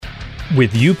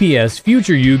With UPS,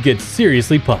 future you gets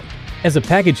seriously pumped. As a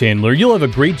package handler, you'll have a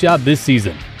great job this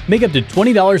season. Make up to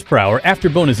 $20 per hour after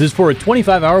bonuses for a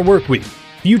 25-hour work week.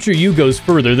 Future you goes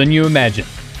further than you imagine.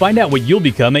 Find out what you'll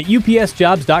become at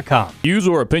upsjobs.com. Views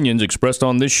or opinions expressed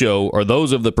on this show are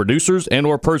those of the producers and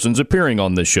or persons appearing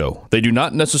on this show. They do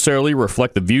not necessarily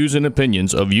reflect the views and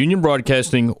opinions of Union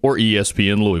Broadcasting or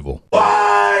ESPN Louisville.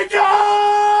 Wake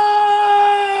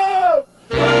up!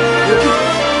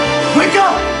 Wake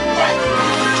up!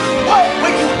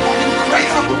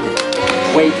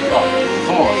 Wake up!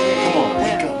 Come on,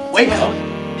 wake up! Wake up!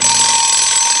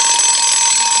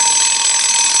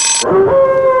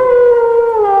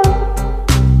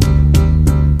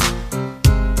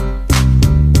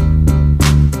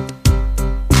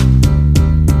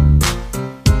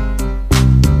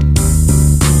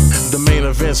 The main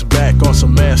event's back on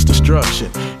some mass destruction.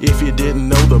 If you didn't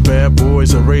know, the bad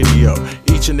boys are radio.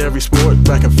 Each and every sport,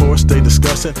 back and forth, stay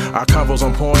discussing. Our convo's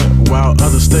on point while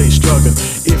others stay struggling.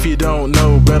 If you don't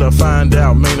know, better find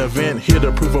out. Main event, here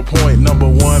to prove a point. Number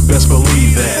one, best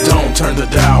believe that. Don't turn the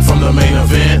dial from the main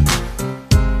event.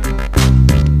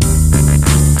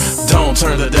 Don't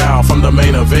turn the dial from the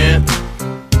main event.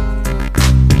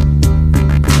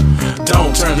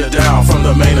 Don't turn the dial from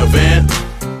the main event.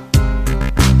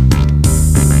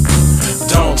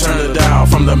 Don't turn the dial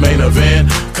from the main event,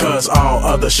 cause all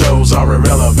other shows are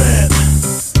irrelevant.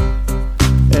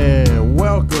 And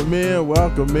welcome in.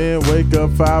 Wake Up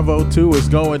 502 is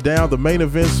going down. The main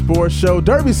event sports show,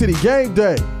 Derby City Game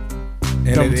Day.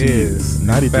 And it is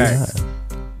 93.9.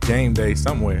 Game day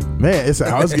somewhere. Man, it's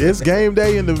game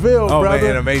day in the Ville, Oh, brother.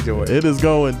 man, in a major way. It is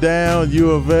going down.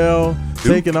 U of L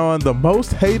taking on the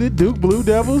most hated Duke Blue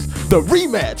Devils. The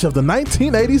rematch of the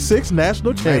 1986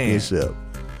 National Championship,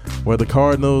 where the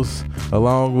Cardinals,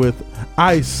 along with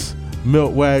Ice,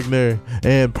 Milt Wagner,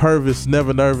 and Purvis,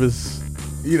 Never Nervous,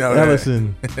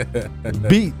 Ellison,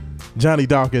 beat Johnny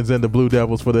Dawkins and the Blue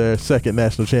Devils for their second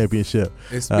national championship.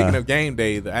 And speaking of game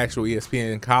day, the actual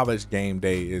ESPN College Game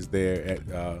Day is there at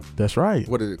that's right.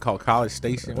 What is it called? College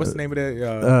Station? What's the name of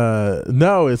that?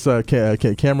 No, it's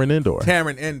Cameron Indoor.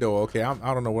 Cameron Indoor. Okay,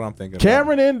 I don't know what I'm thinking.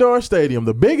 Cameron Indoor Stadium,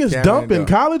 the biggest Cameron dump in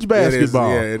college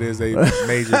basketball. It is a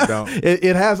major dump.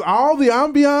 It has all the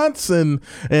ambiance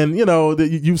and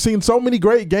you've seen so many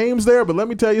great games there. But let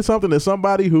me tell you something. As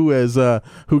somebody who has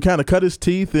who kind of cut his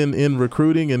teeth in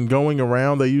recruiting and going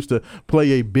around, they used to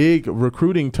play a big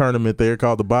recruiting tournament there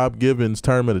called the Bob Gibbons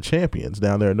Tournament of Champions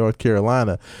down there in North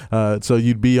Carolina. So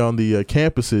you'd be on the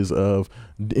campuses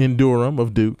in Durham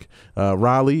of Duke,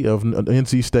 Raleigh of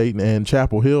NC State, and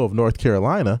Chapel Hill of North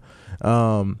Carolina.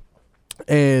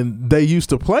 And they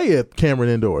used to play at Cameron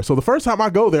Indoor. So the first time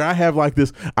I go there, I have like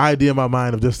this idea in my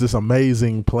mind of just this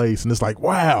amazing place. And it's like,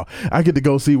 wow, I get to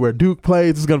go see where Duke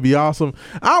plays. It's going to be awesome.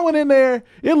 I went in there.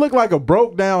 It looked like a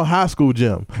broke down high school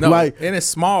gym. And it's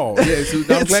small. Yeah,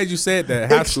 I'm glad you said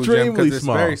that. High school gym, because it's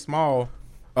very small.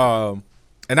 And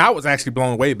I was actually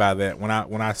blown away by that when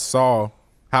I saw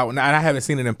how, and I haven't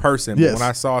seen it in person, but when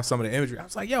I saw some of the imagery, I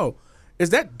was like, yo,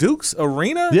 is that Duke's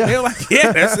arena? Yeah. They're like,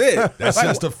 yeah, that's it. That's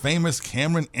just the famous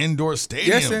Cameron Indoor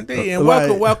Stadium. Yes, indeed. And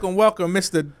welcome,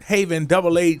 Mr. Haven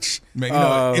Double H.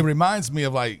 Man, it reminds me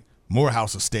of like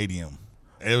Morehouse Stadium.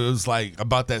 It was like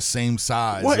about that same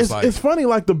size. Well, it's funny.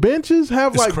 Like the benches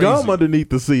have like crazy. gum underneath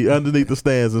the seat, underneath the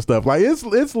stands and stuff. Like it's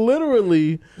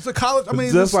literally it's a college. I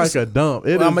mean, just like a dump.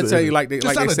 I'm gonna tell you, like they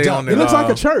say on the. It looks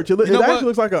like a church. It actually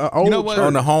looks like an old church.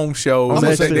 On the home shows,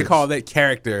 they call that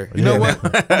character. You know what?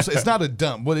 It's not a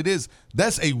dump. What it is,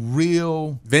 that's a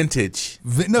real vintage.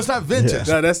 No, it's not vintage.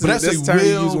 Yeah. No, that's a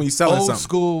real when you selling old something.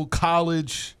 School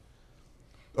college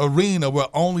arena where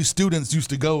only students used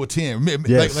to go attend.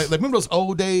 Yes. Like remember those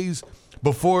old days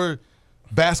before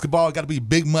basketball got to be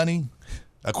big money?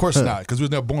 Of course not, because we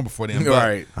was never born before then.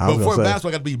 Right. Before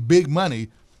basketball got to be big money,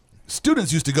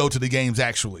 students used to go to the games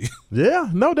actually. Yeah,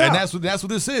 no doubt. And that's what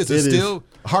this is. It still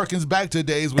harkens back to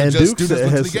days when and just Duke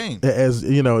students went to the game. As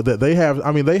you know, that they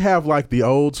have like the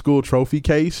old school trophy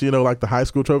case, like the high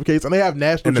school trophy case, and they have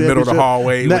national in the middle of the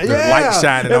hallway with the light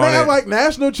shining on it. And they have like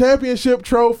national championship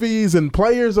trophies and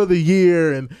players of the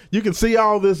year, and you can see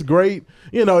all this great.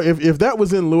 If that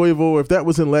was in Louisville, if that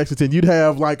was in Lexington, you'd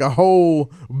have like a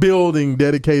whole building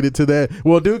dedicated to that.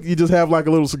 Well, Duke, you just have like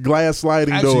a little glass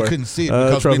sliding door. Actually, you couldn't see it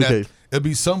because trophy case. It'd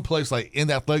be someplace like in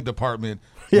the athletic department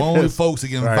where only folks that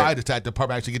get invited to that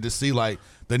department actually get to see like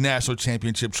the national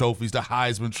championship trophies, the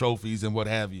Heisman trophies, and what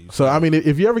have you. So I mean,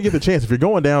 if you ever get the chance, if you're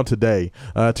going down today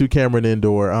to Cameron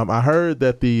Indoor, I heard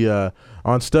that the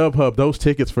on StubHub those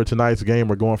tickets for tonight's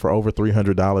game are going for over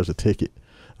 $300 a ticket.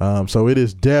 So it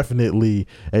is definitely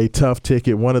a tough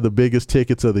ticket, one of the biggest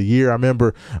tickets of the year. I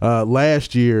remember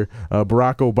last year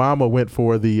Barack Obama went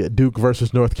for the Duke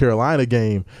versus North Carolina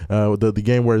game, the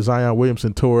game where Zion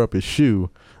Williamson tore up his shoe.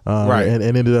 And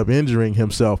ended up injuring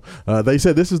himself. They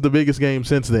said this is the biggest game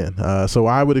since then. So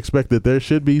I would expect that there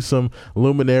should be some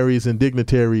luminaries and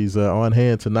dignitaries on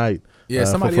hand tonight. Yeah,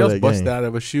 somebody else busted out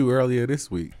of a shoe earlier this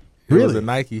week. It was a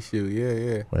Nike shoe,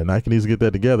 yeah. Well, Nike needs to get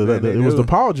that together. It was the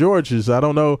Paul George's. I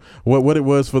don't know what it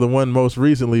was for the one most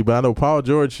recently, but I know Paul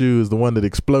George shoe is the one that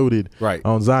exploded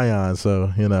on Zion.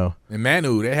 So, And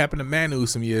Manu, that happened to Manu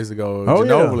some years ago. Oh,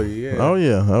 Ginobili, yeah.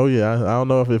 Oh, yeah. I don't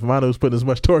know if Manu's putting as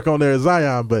much torque on there as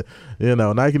Zion, but,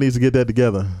 Nike needs to get that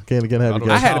together. Can't have it.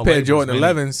 I had a pair of Jordan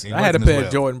 11s. I had a pair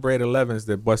of Jordan Bread 11s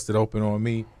that busted open on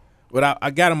me. But I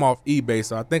got them off eBay,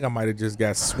 so I think I might have just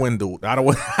got swindled. I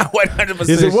wasn't 100%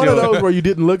 Is it one of those where you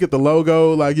didn't look at the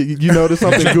logo, like you noticed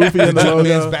something goofy in the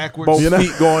logo? Backwards. Both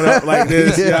feet going up like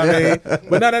this, you know what I mean?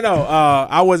 But no.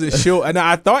 I wasn't sure. And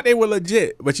I thought they were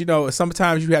legit, but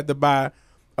sometimes you have to buy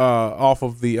off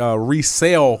of the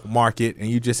resale market, and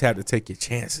you just have to take your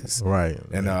chances. Right.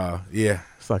 And yeah.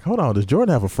 It's like, hold on, does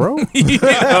Jordan have a fro? He's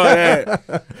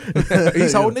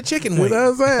holding the chicken wing. You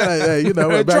know what I'm saying?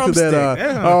 Back to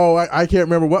that. I can't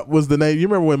remember what was the name. You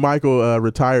remember when Michael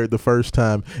retired the first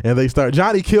time, and they started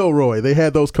Johnny Kilroy. They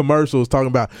had those commercials talking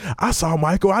about, I saw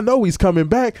Michael. I know he's coming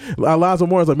back. Alonzo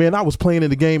Moore's like, man, I was playing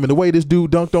in the game, and the way this dude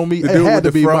dunked on me, it had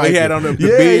to be Michael. He had on the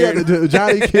beard. Yeah,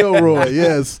 Johnny Kilroy.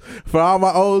 Yes, for all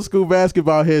my old school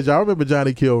basketball heads, y'all remember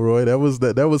Johnny Kilroy. That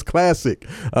was classic.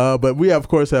 But we of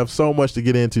course have so much to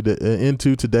get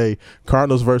into today.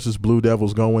 Cardinals versus Blue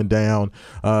Devils going down.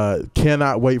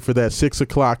 Cannot wait for that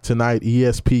 6:00 tonight.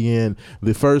 ESPN,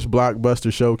 the first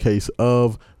blockbuster showcase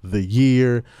of the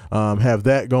year. Have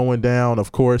that going down.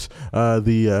 Of course,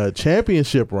 the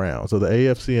championship rounds of the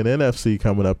AFC and NFC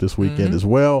coming up this weekend as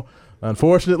well.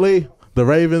 Unfortunately, the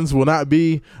Ravens will not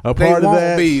be a part of that. They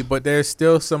won't be, but there's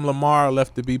still some Lamar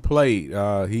left to be played.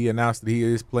 He announced that he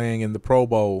is playing in the Pro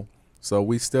Bowl. So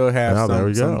we still have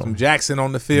some Jackson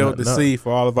on the field to see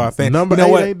for all of our fans. Number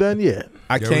 8 ain't done yet.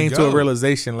 I came to a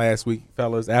realization last week,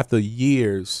 fellas, after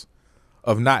years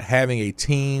of not having a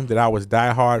team that I was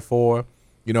diehard for,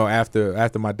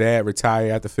 after my dad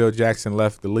retired, after Phil Jackson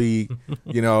left the league,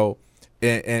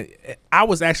 and I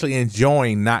was actually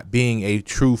enjoying not being a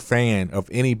true fan of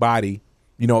anybody,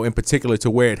 in particular, to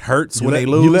where it hurts when they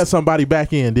lose. You let somebody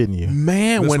back in, didn't you?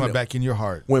 Man, when back in your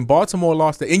heart. When Baltimore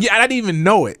lost it, and I didn't even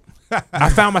know it. I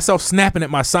found myself snapping at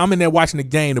my son. I'm in there watching the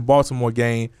game, the Baltimore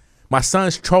game. My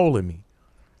son's trolling me.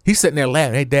 He's sitting there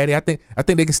laughing. Hey, Daddy, I think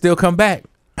they can still come back.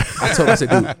 I told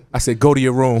him, I said, go to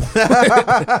your room.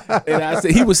 And I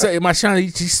said, he was saying, my son, he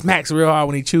smacks real hard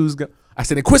when he chews gum. I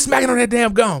said, quit smacking on that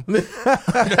damn gum.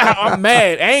 I'm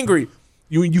mad, angry.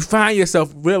 You find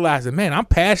yourself realizing, man, I'm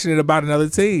passionate about another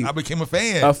team. I became a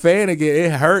fan. A fan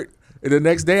again. It hurt. And the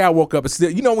next day I woke up and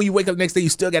still, when you wake up the next day, you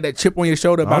still got that chip on your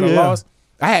shoulder about a loss.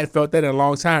 I hadn't felt that in a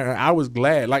long time. I was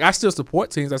glad. Like, I still support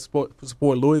teams. I support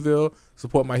Louisville,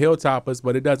 support my Hilltoppers,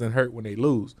 but it doesn't hurt when they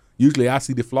lose. Usually I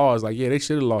see the flaws. Like, yeah, they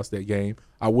should have lost that game.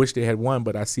 I wish they had won,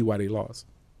 but I see why they lost.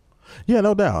 Yeah,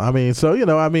 no doubt. I mean, so,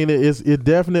 it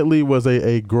definitely was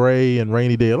a gray and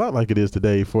rainy day, a lot like it is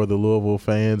today for the Louisville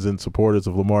fans and supporters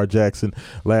of Lamar Jackson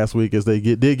last week as they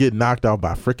did get knocked out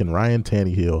by freaking Ryan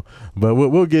Tannehill. But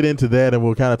we'll get into that, and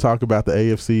we'll kind of talk about the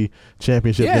AFC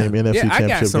Championship game, NFC Championship game.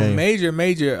 I got some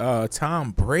major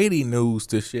Tom Brady news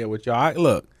to share with y'all.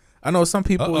 Look, I know some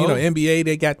people, NBA,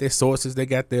 they got their sources. They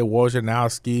got their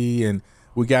Wojnarowski, and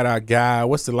we got our guy,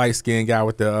 what's the light-skinned guy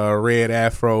with the red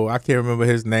afro? I can't remember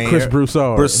his name. Chris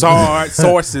Broussard. Broussard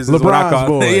sources is what I call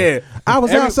boy. Yeah. I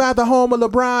was outside the home of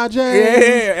LeBron James.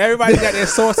 Yeah, everybody got their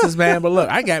sources, man. But look,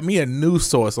 I got me a new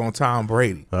source on Tom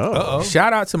Brady.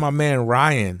 Shout out to my man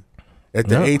Ryan at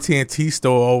the AT&T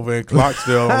store over in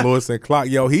Clarksville on Lewis and Clark.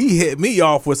 Yo, he hit me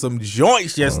off with some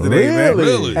joints yesterday, man.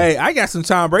 Really? Hey, I got some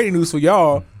Tom Brady news for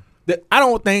y'all that I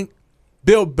don't think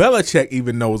Bill Belichick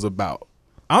even knows about.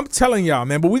 I'm telling y'all,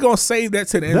 man, but we're going to save that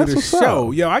to the end of the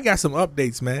show. Yo, I got some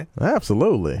updates, man.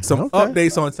 Absolutely. Some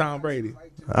updates on Tom Brady.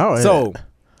 Oh, yeah. So,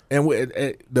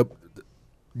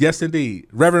 yes, indeed.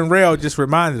 Reverend Rail just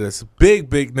reminded us,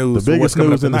 big news. The biggest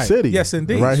news in the city. Yes,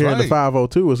 indeed. Right here in the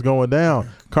 502 is going down.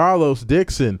 Carlos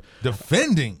Dixon.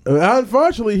 Defending.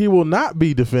 Unfortunately, he will not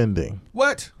be defending.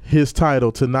 What? His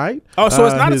title tonight. Oh, so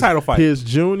it's not a title fight. His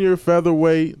junior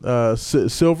featherweight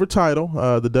silver title,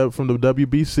 from the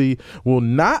WBC, will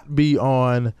not be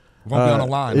on. Won't be on the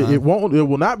line. It won't. It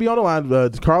will not be on the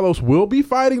line. Carlos will be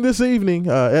fighting this evening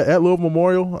at Louisville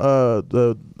Memorial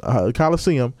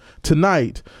Coliseum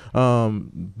tonight.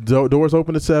 Doors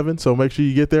open at 7, so make sure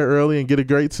you get there early and get a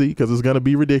great seat because it's going to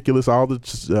be ridiculous. I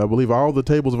believe all the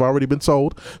tables have already been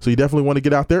sold, so you definitely want to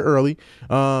get out there early.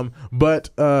 But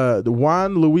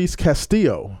Juan Luis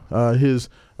Castillo, his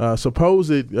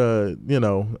supposed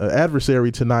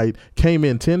adversary tonight, came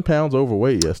in 10 pounds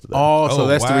overweight yesterday. So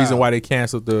that's the reason why they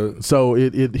canceled the. So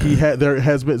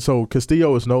so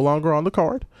Castillo is no longer on the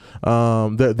card.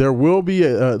 There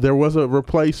was a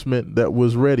replacement that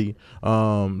was ready.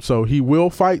 So he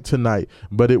will fight tonight,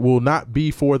 but it will not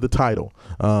be for the title.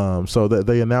 So that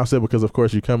they announced it because of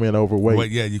course you come in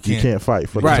overweight. You can't fight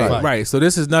for the title. Right. So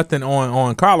this is nothing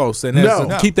on Carlos, and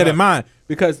keep that in mind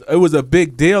because it was a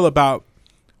big deal about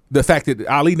the fact that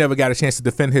Ali never got a chance to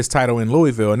defend his title in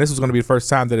Louisville, and this was going to be the first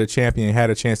time that a champion had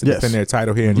a chance to defend their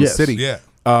title here in the city. Yeah.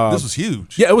 This was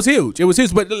huge. Yeah, it was huge.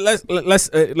 But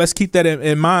let's keep that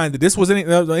in mind. That this was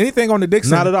anything on the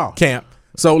Dixon not at all camp.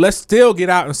 So let's still get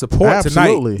out and support tonight.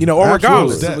 Or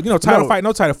regardless. Title fight,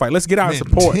 no title fight. Let's get out and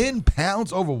support. 10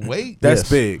 pounds overweight? That's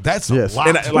big. That's a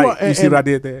lot. You see what I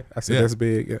did there? I said that's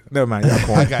big. Yeah. Never mind.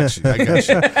 I got you.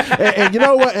 and you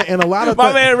know what? And a lot of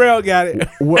my man Rail got it.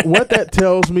 What that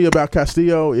tells me about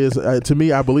Castillo is, to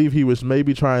me, I believe he was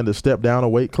maybe trying to step down a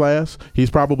weight class. He's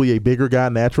probably a bigger guy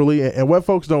naturally. And what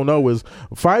folks don't know is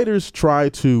fighters try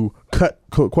to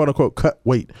quote unquote cut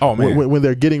weight when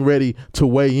they're getting ready to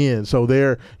weigh in. So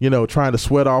they're trying to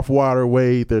sweat off water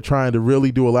weight. They're trying to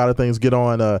really do a lot of things. Get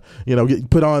on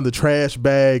put on the trash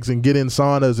bags and get in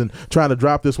saunas and trying to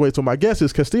drop this weight. So my guess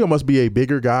is Castillo must be a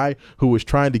bigger guy who was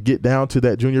trying to get down to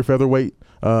that junior featherweight.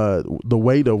 The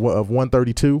weight of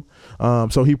 132.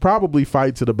 So he probably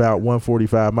fights at about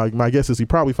 145. My guess is he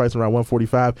probably fights around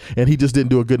 145, and he just didn't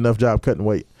do a good enough job cutting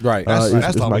weight. Right.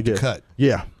 That's a lot of weight to cut.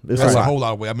 Yeah. That's a whole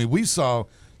lot of weight. I mean, we saw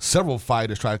several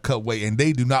fighters try to cut weight, and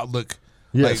they do not look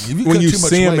like if you when cut you too much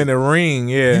see weight, him in the ring,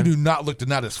 you do not look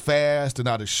not as fast and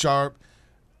not as sharp.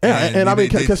 And I mean,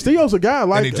 Castillo's a guy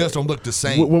like, and they just don't look the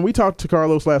same. When we talked to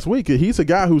Carlos last week, he's a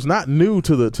guy who's not new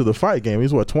to the fight game.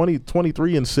 He's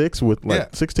 23-6 with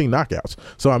 16 knockouts.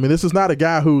 So I mean, this is not a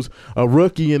guy who's a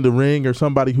rookie in the ring or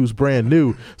somebody who's brand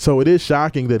new. So it is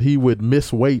shocking that he would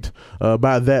miss weight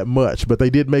by that much. But they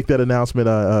did make that announcement.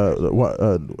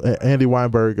 Andy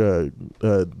Weinberg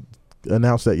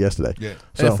announced that yesterday. Yeah.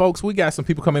 So, and folks, we got some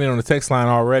people coming in on the text line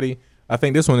already. I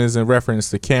think this one is in reference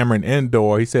to Cameron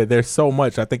Endor. He said there's so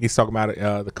much. I think he's talking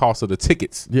about the cost of the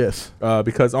tickets. Yes,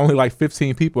 because only like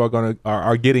 15 people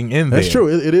are getting in there. That's true.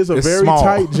 It is a very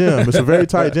tight gym. It's a very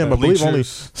tight gym. I believe only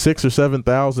 6,000 or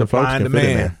 7,000 folks can fit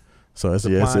in there. So it's a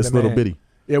little bitty.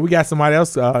 Yeah, we got somebody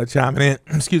else chiming in.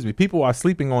 Excuse me. People are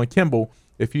sleeping on Kimball.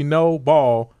 If you know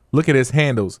Ball, look at his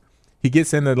handles. He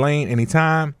gets in the lane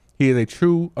anytime. He is a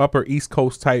true Upper East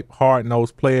Coast type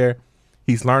hard-nosed player.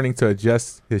 He's learning to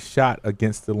adjust his shot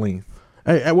against the length.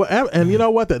 Hey, and you know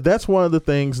what? That's one of the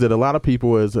things that a lot of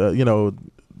people is,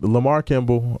 Lamar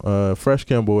Kimball, Fresh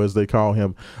Kimball, as they call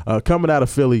him, coming out of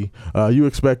Philly, you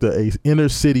expect a inner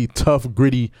city, tough,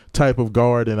 gritty type of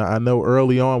guard. And I know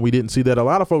early on we didn't see that. A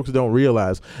lot of folks don't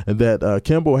realize that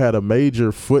Kimball had a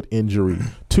major foot injury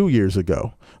 2 years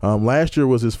ago. Last year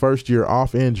was his first year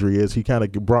off injury as he kind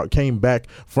of came back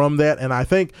from that. And I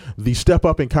think the step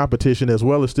up in competition as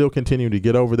well as still continuing to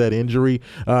get over that injury.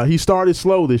 He started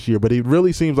slow this year, but it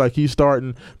really seems like he's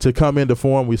starting to come into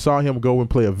form. We saw him go and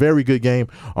play a very good game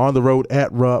on the road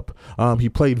at Rupp. He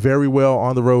played very well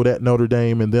on the road at Notre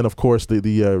Dame. And then, of course,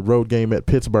 the road game at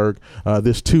Pittsburgh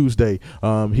this Tuesday.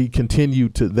 He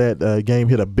continued to that game,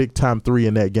 hit a big-time 3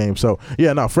 in that game. So,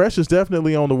 Fresh is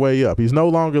definitely on the way up. He's no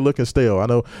longer looking stale. I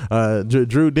know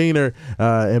Drew Diener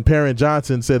and Perrin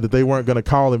Johnson said that they weren't going to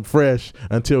call him Fresh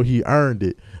until he earned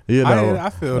it. I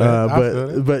feel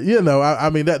that. But I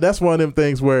mean that's one of them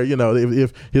things where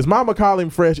if his mama call him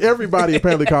Fresh, everybody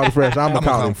apparently call him Fresh. I'm gonna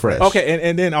call him Fresh. Okay,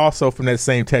 and then also from that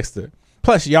same texter.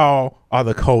 Plus, y'all are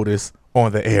the coldest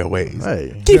on the airways.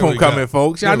 Hey, keep them coming,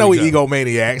 folks. Y'all know we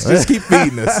egomaniacs. Just keep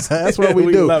feeding us. That's what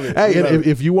we do. Love it. Hey, and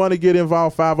if you want to get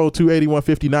involved,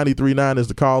 502-8150-939 is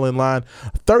the call-in line.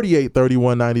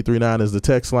 3831-939 is the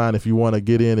text line. If you want to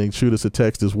get in and shoot us a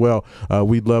text as well,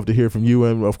 we'd love to hear from you.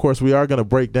 And of course, we are going to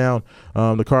break down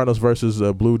the Cardinals versus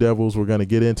Blue Devils. We're going to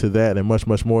get into that and much,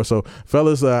 much more. So,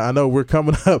 fellas, I know we're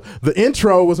coming up. The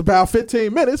intro was about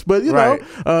 15 minutes, but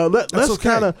let's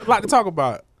kind of a lot to talk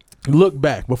about. Look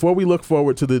back before we look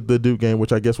forward to the Duke game,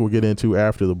 which I guess we'll get into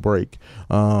after the break.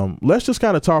 Let's just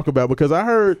kind of talk about, because I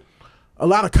heard a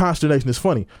lot of consternation. It's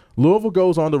funny. Louisville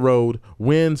goes on the road,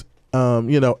 wins,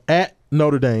 at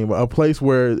Notre Dame, a place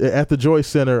where at the Joyce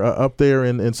Center up there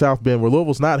in South Bend, where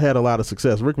Louisville's not had a lot of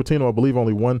success. Rick Pitino, I believe,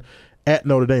 only won at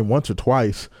Notre Dame once or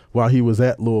twice while he was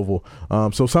at Louisville.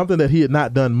 So something that he had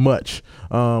not done much.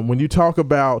 When you talk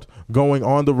about going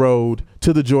on the road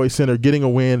to the Joyce Center, getting a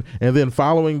win, and then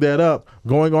following that up,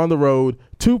 going on the road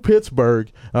to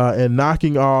Pittsburgh and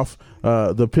knocking off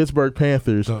the Pittsburgh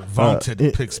Panthers, the vaunted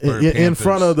Pittsburgh in Panthers.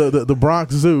 front of the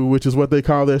Bronx Zoo, which is what they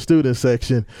call their student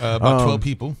section. About 12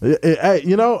 people.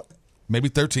 Maybe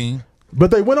 13. But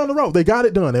they went on the road. They got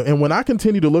it done. And when I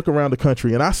continue to look around the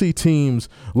country and I see teams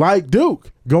like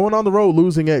Duke going on the road,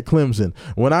 losing at Clemson,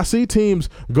 when I see teams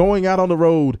going out on the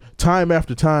road time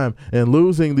after time and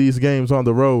losing these games on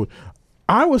the road,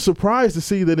 I was surprised to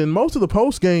see that in most of the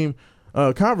post-game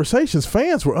conversations,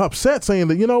 fans were upset, saying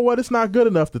that, you know what, it's not good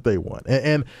enough that they won.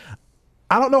 And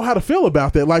I don't know how to feel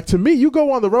about that. Like, to me, you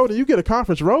go on the road and you get a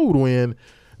conference road win,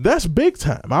 that's big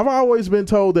time. I've always been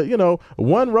told that,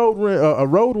 one road win, a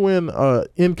road win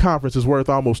in conference is worth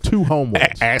almost 2 home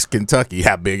wins. Ask Kentucky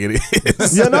how big it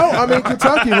is.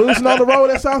 Kentucky losing on the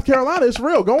road at South Carolina, it's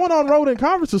real. Going on road in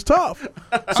conference is tough.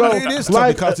 So it is tough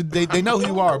because they know who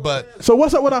you are. But so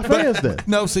what's up with our fans then?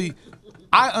 No, see,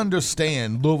 I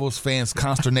understand Louisville's fans'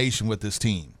 consternation with this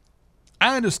team.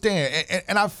 I understand,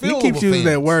 and I feel he keeps using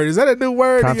that word. Is that a new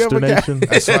word? Consternation.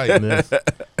 That's right.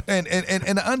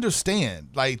 And I understand,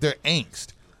 like, their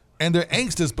angst. And their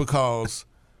angst is because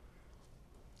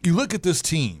you look at this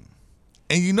team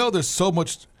and you know they're so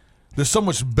much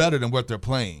better than what they're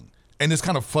playing. And this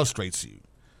kind of frustrates you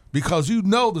because you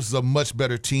know this is a much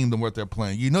better team than what they're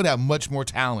playing. You know they have much more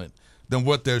talent than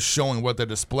what they're showing, what they're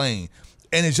displaying.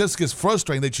 And it just gets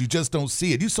frustrating that you just don't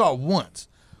see it. You saw it once.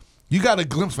 You got a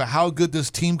glimpse of how good this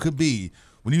team could be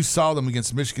when you saw them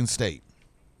against Michigan State.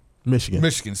 Michigan,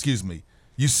 excuse me.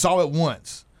 You saw it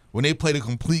once when they played a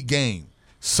complete game,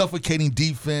 suffocating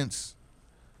defense,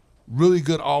 really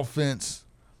good offense,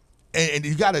 and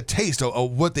you got a taste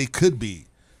of what they could be,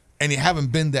 and you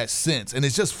haven't been that since, and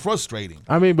it's just frustrating.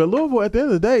 I mean, but Louisville, at the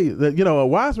end of the day, a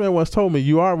wise man once told me,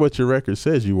 you are what your record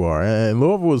says you are, and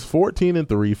Louisville was 14-3,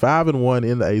 5-1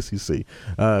 in the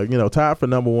ACC, tied for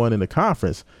number 1 in the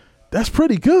conference. That's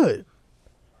pretty good.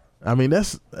 I mean,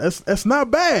 that's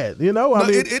not bad,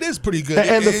 it is pretty good.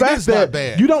 And the fact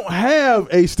that you don't have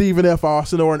a Stephen F.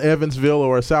 Austin or an Evansville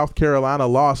or a South Carolina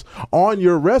loss on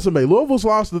your resume. Louisville's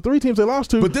lost the 3 teams they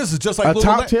lost to. But this is just like a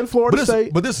top 10 Florida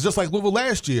State. But this is just like Louisville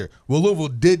last year. Well, Louisville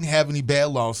didn't have any bad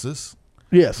losses.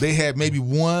 Yes. They had maybe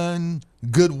 1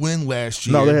 good win last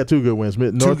year. No, they had 2 good wins.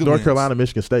 North Carolina,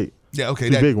 Michigan State. Yeah,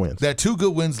 okay. 2 big wins. They had 2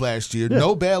 good wins last year. Yeah.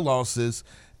 No bad losses.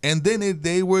 And then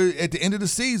they were, at the end of the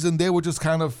season, they were just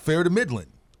kind of fair to middling.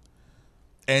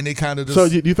 And they kind of just. So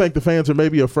you think the fans are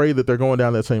maybe afraid that they're going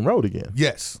down that same road again?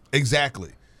 Yes, exactly.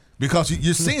 Because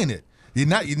you're seeing it.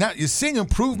 You're seeing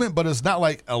improvement, but it's not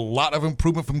like a lot of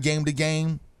improvement from game to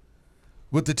game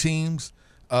with the teams.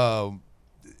 And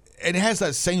it has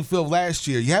that same feel last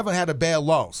year. You haven't had a bad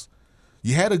loss.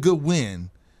 You had a good win.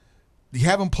 You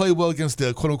haven't played well against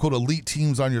the quote-unquote elite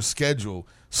teams on your schedule.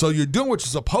 So you're doing what you're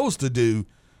supposed to do,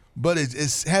 but it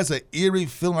has an eerie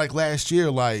feeling like last year,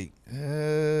 like,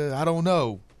 I don't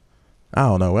know. I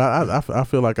don't know. I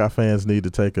feel like our fans need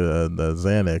to take a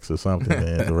Xanax or something,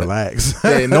 man, to relax.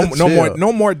 Yeah,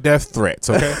 no more death threats,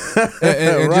 okay?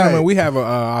 and Right. Gentlemen, we have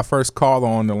our first caller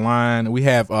on the line. We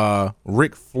have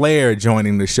Ric Flair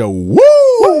joining the show. Woo!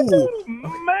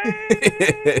 Man,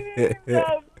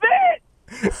 the vet!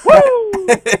 Woo!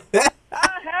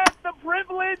 I had the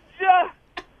privilege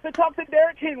to talk to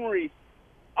Derrick Henry.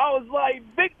 I was like,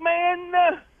 big man,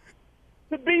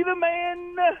 to be the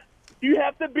man, you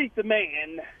have to beat the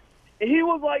man. And he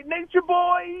was like, Nature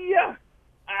Boy,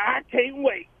 I can't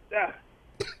wait.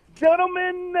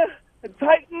 Gentlemen, the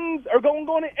Titans are going to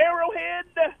go to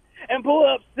Arrowhead and pull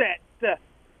upset.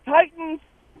 Titans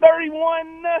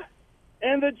 31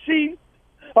 and the Chiefs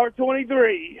are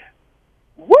 23.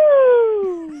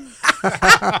 Woo!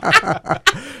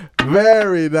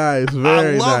 Very nice.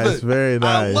 Very nice. It. Very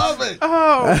nice. I love it.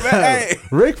 Oh, man.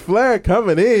 Ric Flair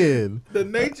coming in. The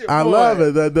Nature Boy. I love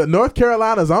it. The North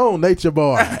Carolina's own Nature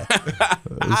Boy.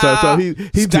 so he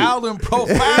style and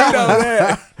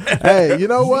profile. Hey, you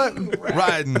know what?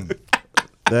 Riding.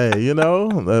 Hey,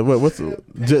 what's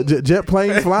jet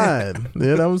plane flying?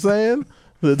 You know what I'm saying?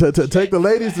 To take the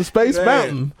ladies to Space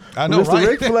Mountain. I know, Mr. right?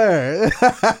 Ric Flair.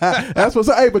 That's what's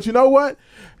up. Hey, but you know what?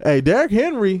 Hey, Derrick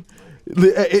Henry.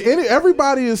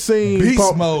 Everybody has seen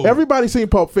Beast mode. Everybody's seen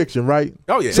Pulp Fiction, right?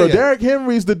 Oh, yeah. So Yeah. Derrick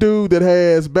Henry's the dude that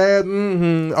has bad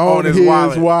on his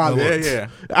wallet. Yeah.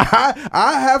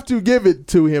 I have to give it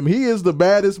to him. He is the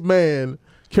baddest man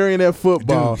carrying that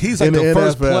football. Dude, he's like in the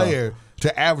first NFL. player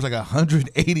to average like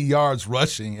 180 yards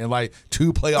rushing in like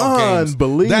 2 playoff games.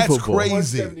 Unbelievable. That's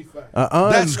crazy.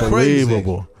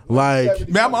 Unbelievable. Like,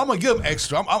 man, I'm gonna give him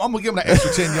extra. I'm gonna give him that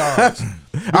extra 10 yards.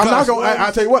 I'm not gonna. I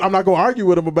tell you what, I'm not gonna argue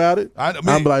with him about it.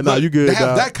 I'm like, no, you good. To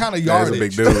have that kind of yardage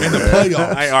big dude, in the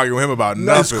playoffs. I ain't arguing with him about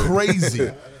nothing. That's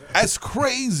crazy. That's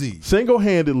crazy.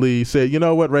 Single-handedly said, you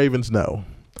know what, Ravens, no.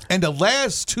 And the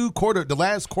last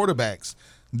quarterbacks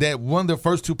that won their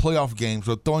first 2 playoff games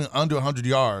were throwing under 100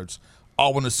 yards,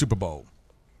 all won the Super Bowl.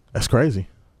 That's crazy.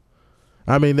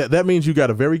 I mean, that means you got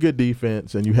a very good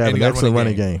defense and you have an excellent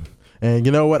running game. And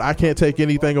you know what? I can't take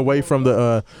anything away from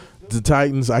the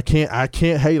Titans. I can't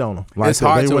hate on them. Like, it's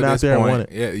hard they went out there and won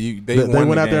it. Yeah, they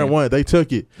went out there and won it. They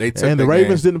took it. And the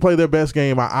Ravens didn't play their best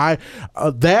game. But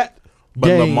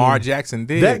Lamar Jackson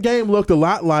did. That game looked a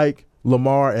lot like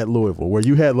Lamar at Louisville, where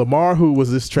you had Lamar, who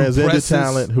was this transcended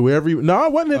talent, no,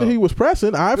 it wasn't that he was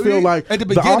pressing. I feel like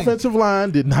the offensive line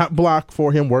did not block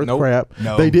for him worth crap.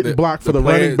 No. They didn't block for the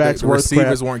running backs worth crap.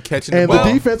 Receivers weren't catching the ball. And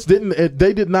the defense didn't.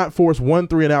 They did not force 1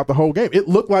 3 and out the whole game. It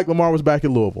looked like Lamar was back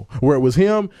at Louisville, where it was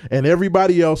him and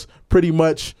everybody else pretty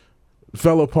much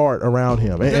fell apart around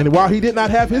him. And while he did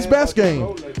not have his best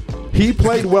game, he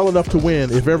played well enough to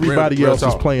win if everybody else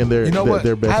is playing their best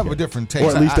game. I have a different take.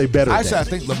 Or at least they better. Actually, I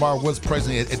think Lamar was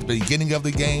present at the beginning of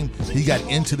the game. He got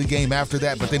into the game after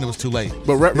that, but then it was too late.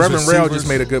 But Reverend Rail just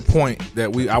made a good point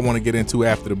that I want to get into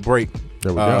after the break.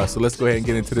 There we go. So let's go ahead and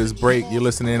get into this break. You're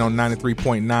listening on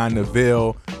 93.9 The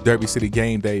Ville, Derby City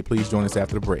Game Day. Please join us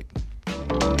after the break.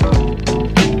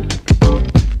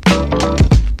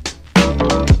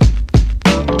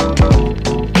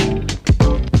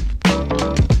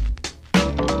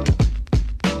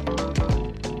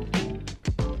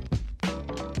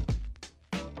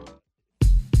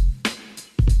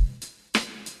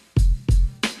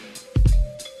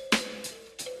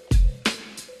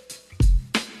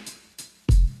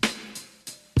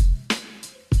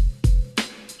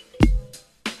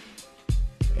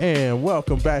 And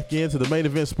welcome back into the Main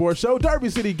Event Sports Show.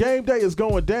 Derby City Game Day is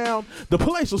going down. The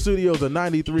Palatial Studios of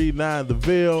 93.9 The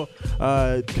Ville,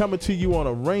 coming to you on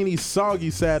a rainy, soggy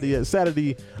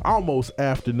Saturday almost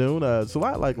afternoon. It's a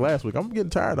lot like last week. I'm getting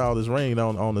tired of all this rain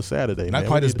on the Saturday. Not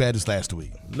quite as bad as last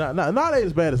week. Not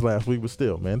as bad as last week, but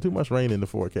still, man, too much rain in the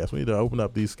forecast. We need to open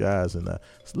up these skies and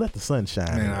let the sun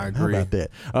shine. Man, I agree. How about that?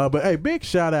 But hey, big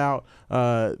shout out.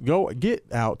 Go get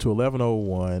out to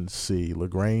 1101C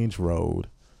LaGrange Road.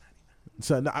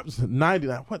 So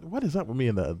 99. What is up with me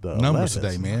in the numbers 11s?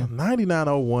 Today, man?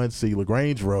 9901C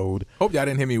LaGrange Road. Hope y'all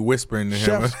didn't hear me whispering to him.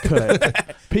 Chef's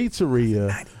Cut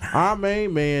Pizzeria. Our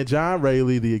main man John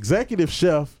Rayleigh, the executive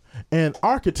chef and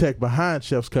architect behind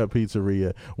Chef's Cut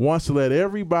Pizzeria, wants to let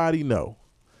everybody know.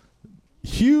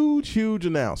 Huge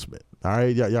announcement. All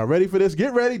right, y'all ready for this?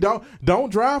 Get ready.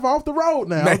 Don't drive off the road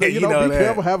now. Man, be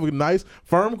careful. Have a nice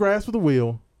firm grasp of the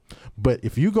wheel. But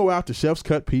if you go out to Chef's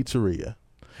Cut Pizzeria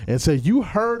and say you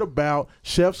heard about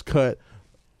Chef's Cut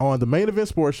on the Main Event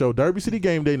Sports Show, Derby City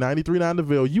Game Day, 93.9 The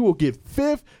Ville, you will get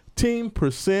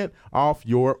 15% off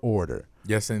your order.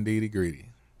 Yes, indeed,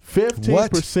 greedy.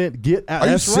 15% get out. Are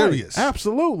you That's serious? Right.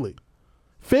 Absolutely.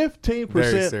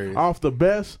 15% off the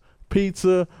best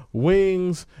pizza,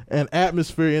 wings, and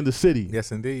atmosphere in the city.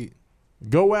 Yes, indeed.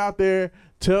 Go out there.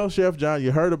 Tell Chef John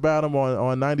you heard about him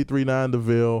on 93.9 The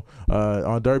Ville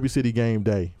on Derby City Game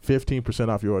Day. 15%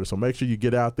 off your order. So make sure you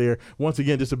get out there. Once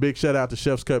again, just a big shout out to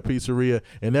Chef's Cut Pizzeria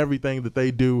and everything that they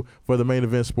do for the Main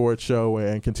Event Sports Show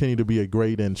and continue to be a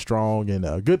great and strong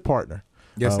and good partner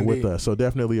with us. So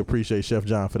definitely appreciate Chef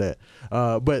John for that.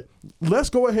 But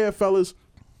let's go ahead, fellas.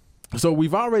 So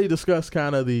we've already discussed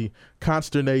kind of the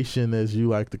consternation, as you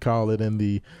like to call it, and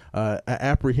the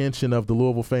apprehension of the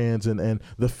Louisville fans and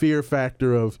the fear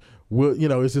factor of,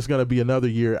 is this going to be another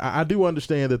year? I do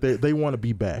understand that they want to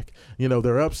be back.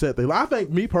 They're upset. I think,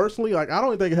 me personally, I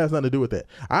don't think it has nothing to do with that.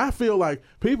 I feel like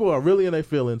people are really in their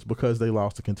feelings because they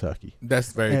lost to Kentucky.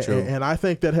 That's very true. And I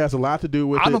think that has a lot to do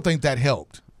with it. I don't think that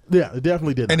helped. Yeah, it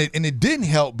definitely did. And it didn't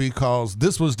help because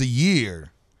this was the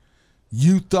year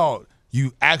you thought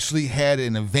you actually had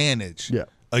an advantage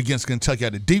against Kentucky. You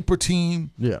had a deeper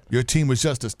team. Yeah. Your team was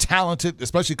just as talented,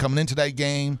 especially coming into that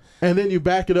game. And then you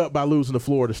back it up by losing to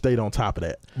Florida State on top of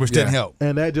that. Which didn't help.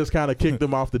 And that just kind of kicked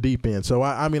them off the deep end. So,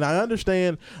 I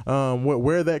understand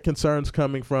where that concern's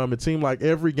coming from. It seemed like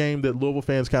every game that Louisville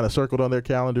fans kind of circled on their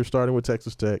calendar, starting with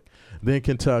Texas Tech, then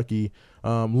Kentucky,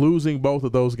 losing both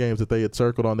of those games that they had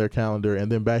circled on their calendar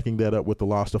and then backing that up with the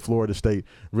loss to Florida State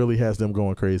really has them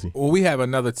going crazy. Well, we have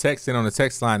another text in on the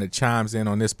text line that chimes in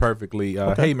on this perfectly.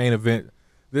 Hey, Main Event,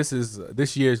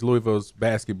 this year's Louisville's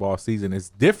basketball season is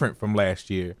different from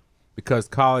last year because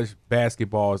college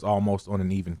basketball is almost on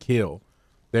an even keel.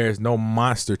 there's no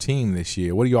monster team this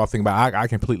year. What do y'all think about? I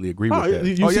completely agree with that.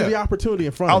 You see the opportunity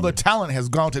in front of you. All the talent has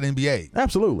gone to the NBA.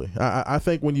 Absolutely. I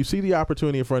think when you see the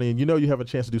opportunity in front of you and you know you have a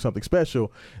chance to do something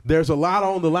special, there's a lot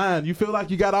on the line. You feel like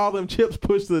you got all them chips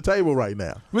pushed to the table right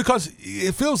now. Because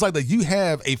it feels like that you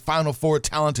have a Final Four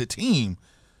talented team.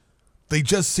 They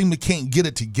just seem to can't get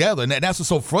it together, and that's what's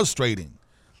so frustrating.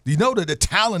 You know that the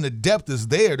talent, the depth is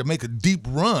there to make a deep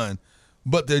run,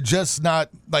 but they're just not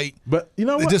like. But you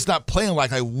know they're what? just not playing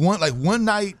like one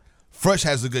night. Fresh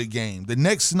has a good game. The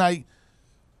next night,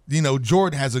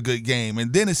 Jordan has a good game,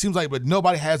 and then it seems like but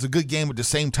nobody has a good game at the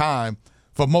same time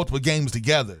for multiple games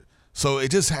together. So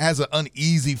it just has an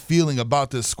uneasy feeling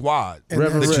about this squad and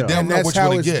that you don't know what you're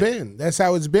going to get. That's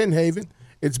how it's been, Haven.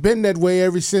 It's been that way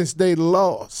ever since they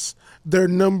lost their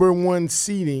number one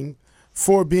seeding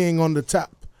for being on the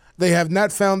top. They have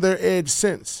not found their edge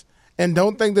since. And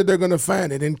don't think that they're going to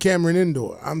find it in Cameron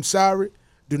Indoor. I'm sorry.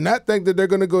 Do not think that they're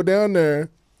going to go down there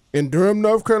in Durham,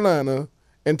 North Carolina,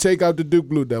 and take out the Duke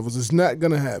Blue Devils. It's not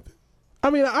going to happen.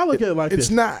 I mean, I look at it like this. It's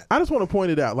not. I just want to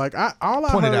point it out. Like, all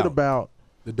I heard about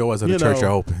the doors of the church are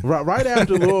open. Right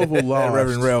after Louisville lost,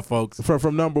 Reverend Rail folks.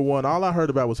 From number one, all I heard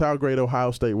about was how great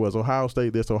Ohio State was. Ohio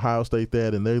State this, Ohio State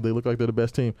that, and they look like they're the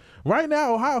best team. Right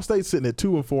now, Ohio State's sitting at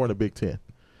 2-4 in the Big Ten.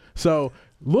 So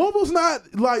Louisville's not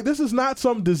like this is not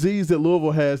some disease that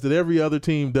Louisville has that every other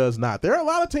team does not. There are a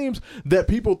lot of teams that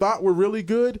people thought were really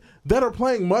good that are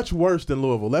playing much worse than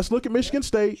Louisville. Let's look at Michigan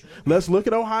State. Let's look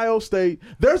at Ohio State.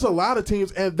 There's a lot of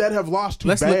teams that have lost to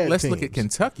bad teams. Let's look at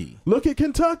Kentucky. Look at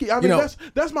Kentucky. I mean,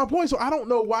 that's my point. So I don't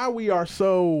know why we are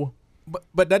so.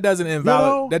 But that doesn't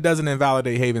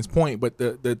invalidate Haven's point. But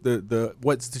the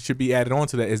what should be added on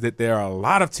to that is that there are a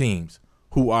lot of teams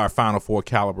who are Final Four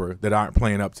caliber that aren't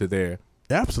playing up to their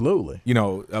absolutely,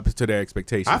 up to their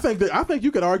expectations. I think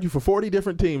you could argue for 40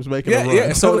 different teams making a run.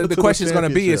 Yeah. So the question is going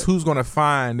to be is who's going to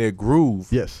find their groove?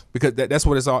 Yes, because that's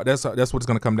what it's all. That's what it's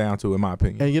going to come down to, in my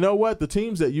opinion. And you know what? The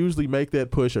teams that usually make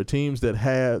that push are teams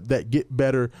that get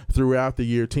better throughout the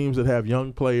year. Teams that have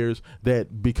young players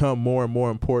that become more and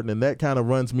more important, and that kind of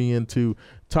runs me into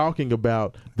talking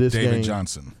about this game. David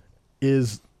Johnson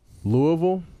Is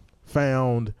Louisville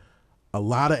found a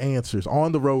lot of answers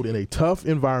on the road in a tough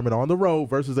environment on the road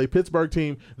versus a Pittsburgh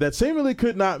team that seemingly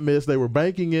could not miss. They were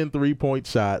banking in 3-point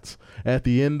shots at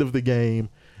the end of the game,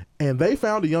 and they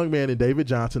found a young man in David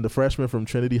Johnson, the freshman from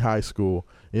Trinity High School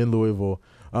in Louisville,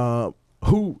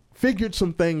 who figured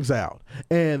some things out.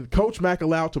 And Coach Mack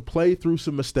allowed to play through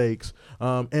some mistakes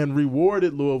and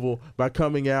rewarded Louisville by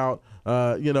coming out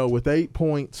with 8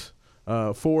 points,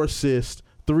 4 assists,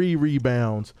 3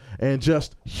 rebounds, and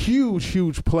just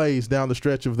huge plays down the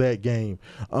stretch of that game.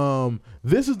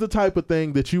 This is the type of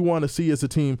thing that you want to see as a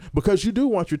team, because you do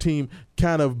want your team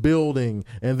kind of building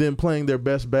and then playing their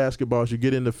best basketball as you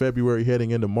get into February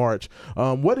heading into March.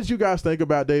 What did you guys think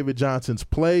about David Johnson's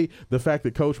play, the fact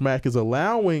that Coach Mack is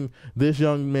allowing this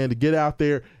young man to get out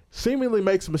there, seemingly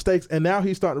makes mistakes, and now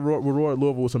he's starting to reward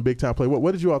Louisville with some big-time play?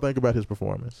 What did you all think about his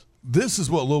performance? This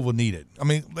is what Louisville needed. I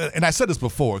mean, and I said this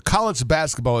before, college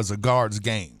basketball is a guards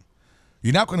game.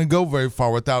 You're not going to go very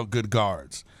far without good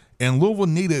guards. And Louisville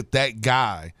needed that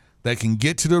guy that can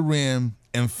get to the rim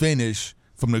and finish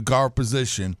from the guard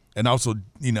position and also,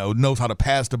 knows how to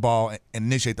pass the ball and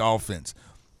initiate the offense.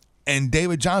 And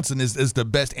David Johnson is the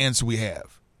best answer we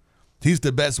have. He's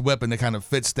the best weapon that kind of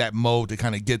fits that mold to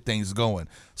kind of get things going.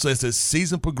 So as the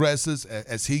season progresses,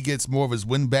 as he gets more of his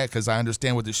win back, because I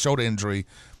understand with the shoulder injury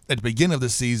at the beginning of the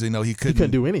season, he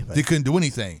couldn't do anything. He couldn't do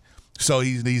anything. So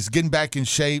he's getting back in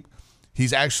shape.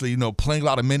 He's actually, playing a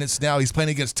lot of minutes now. He's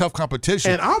playing against tough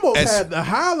competition. And almost had the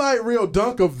highlight reel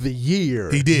dunk of the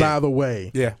year, he did. By the way.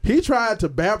 Yeah. He tried to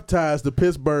baptize the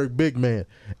Pittsburgh big man.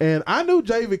 And I knew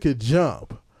Javid could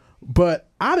jump, but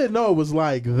I didn't know it was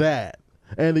like that.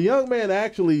 And the young man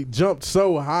actually jumped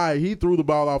so high, he threw the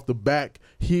ball off the back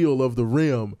heel of the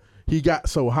rim. He got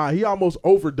so high. He almost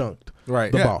overdunked the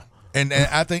ball. And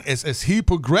I think as he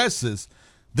progresses,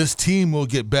 this team will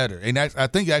get better. And I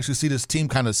think you actually see this team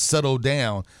kind of settle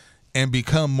down and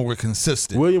become more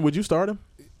consistent. William, would you start him?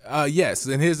 Yes,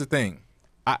 and here's the thing.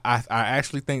 I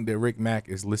actually think that Rick Mack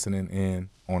is listening in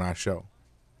on our show.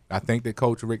 I think that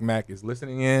Coach Rick Mack is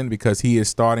listening in because he is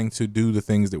starting to do the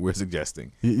things that we're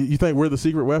suggesting. You think we're the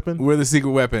secret weapon? We're the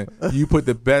secret weapon. You put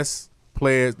the best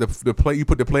players, you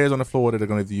put the players on the floor that are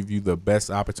going to give you the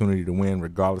best opportunity to win,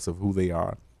 regardless of who they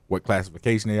are, what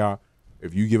classification they are.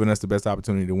 If you're giving us the best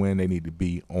opportunity to win, they need to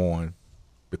be on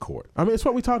the court. I mean, it's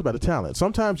what we talked about, the talent.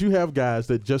 Sometimes you have guys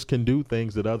that just can do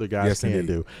things that other guys can't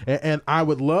do. And I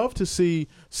would love to see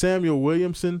Samuel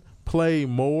Williamson play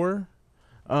more.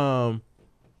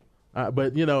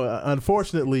 But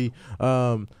unfortunately,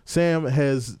 Sam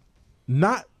has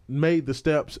not made the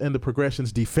steps and the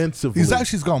progressions defensively. He's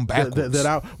actually gone backwards.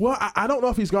 I don't know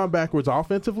if he's gone backwards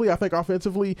offensively. I think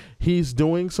offensively he's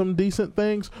doing some decent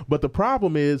things, but the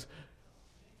problem is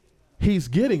he's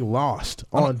getting lost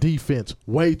on defense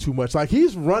way too much. Like,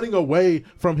 he's running away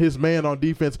from his man on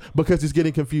defense because he's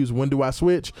getting confused. When do I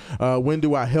switch? When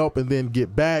do I help and then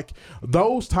get back?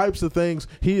 Those types of things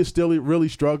he is still really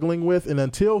struggling with, and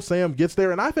until Sam gets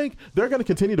there, and I think they're going to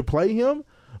continue to play him,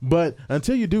 but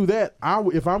until you do that,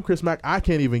 if I'm Chris Mack, I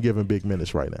can't even give him big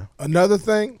minutes right now. Another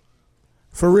thing,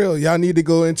 for real, y'all need to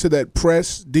go into that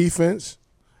press defense.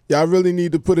 Y'all really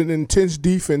need to put an intense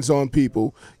defense on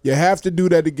people. You have to do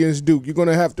that against Duke. You're going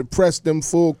to have to press them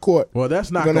full court. Well, that's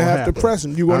not going to happen. You're going to have to press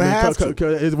them. You're going to have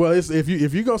to. Well,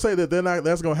 if you're going to say that they're not,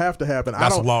 that's going to have to happen.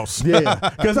 That's a loss.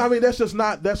 Yeah, because that's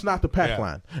not the pack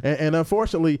line. And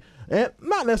unfortunately, and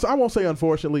not necessarily, I won't say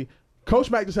unfortunately,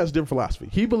 Coach Mack just has a different philosophy.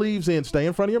 He believes in stay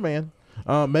in front of your man.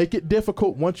 Make it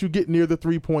difficult once you get near the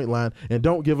three-point line, and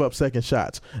don't give up second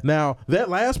shots. Now, that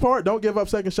last part, don't give up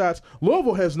second shots,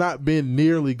 Louisville has not been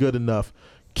nearly good enough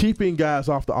keeping guys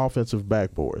off the offensive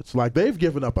backboards. Like, they've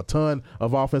given up a ton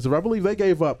of offensive. I believe they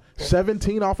gave up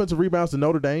 17 offensive rebounds to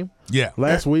Notre Dame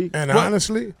last week. And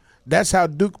honestly, that's how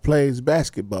Duke plays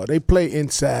basketball. They play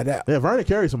inside out. Yeah, Vernon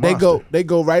carries a monster. They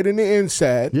go right in the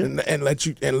inside and let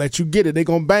you get it. They're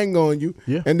gonna bang on you.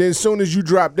 Yeah. And then as soon as you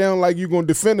drop down like you're gonna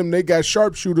defend them, they got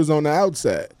sharpshooters on the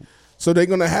outside. So they're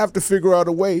gonna have to figure out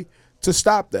a way to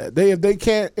stop that. If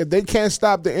they can't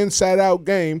stop the inside out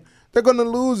game, they're gonna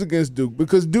lose against Duke,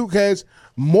 because Duke has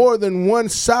more than one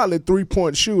solid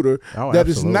 3-point shooter that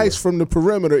is nice from the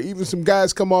perimeter. Even some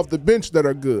guys come off the bench that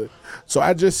are good. So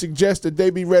I just suggest that they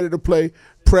be ready to play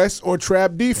press or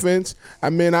trap defense. I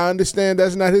mean, I understand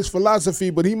that's not his philosophy,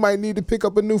 but he might need to pick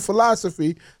up a new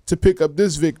philosophy to pick up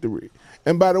this victory.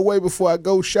 And by the way, before I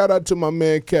go, shout out to my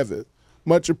man Kevin.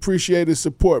 Much appreciated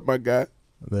support, my guy.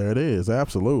 There it is,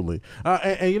 absolutely.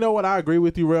 And you know what? I agree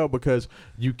with you, Rel, because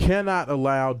you cannot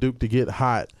allow Duke to get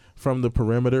hot from the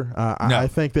perimeter. I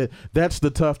think that's the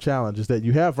tough challenge, is that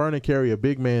you have Vernon Carey, a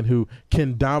big man who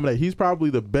can dominate. He's probably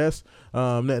the best.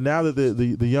 Now that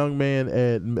the young man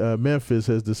at Memphis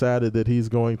has decided that he's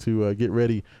going to get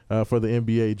ready for the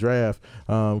NBA draft,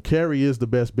 Carey is the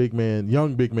best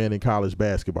young big man in college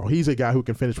basketball. He's a guy who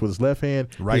can finish with his left hand,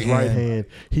 right hand.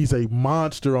 He's a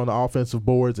monster on the offensive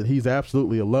boards, and he's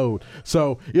absolutely a load.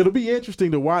 So it'll be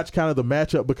interesting to watch kind of the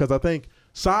matchup, because I think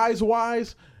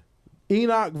size-wise,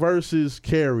 Enoch versus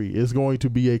Carey is going to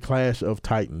be a clash of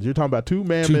titans. You're talking about two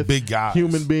mammoth big guys,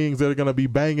 human beings that are going to be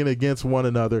banging against one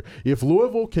another. If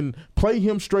Louisville can play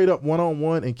him straight up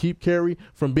one-on-one and keep Carey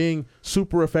from being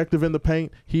super effective in the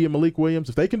paint, he and Malik Williams,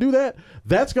 if they can do that,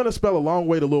 that's going to spell a long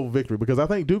way to Louisville victory, because I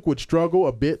think Duke would struggle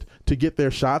a bit to get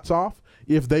their shots off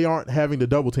if they aren't having to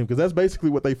double team, because that's basically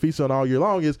what they feast on all year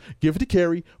long, is give it to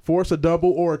Carey, force a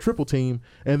double or a triple team,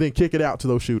 and then kick it out to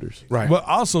those shooters. Right. Well,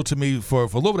 also to me, for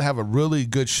Louisville to have a really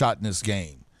good shot in this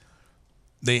game,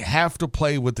 they have to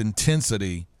play with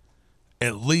intensity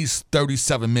at least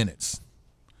 37 minutes.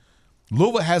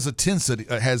 Louisville has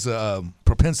a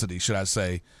propensity, should I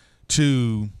say,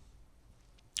 to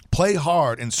play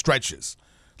hard in stretches.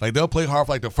 Like, they'll play hard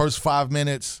for like the first 5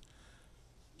 minutes,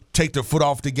 take their foot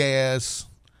off the gas,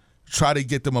 try to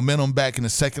get the momentum back in the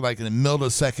second, like in the middle of the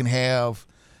second half.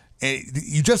 And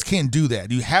you just can't do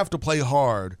that. You have to play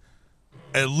hard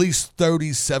at least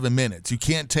 37 minutes. You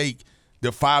can't take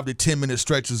the 5 to 10 minute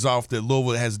stretches off that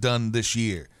Louisville has done this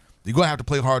year. You're going to have to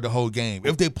play hard the whole game.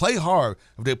 If they play hard,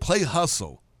 if they play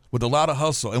hustle, with a lot of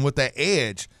hustle, and with that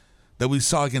edge that we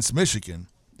saw against Michigan,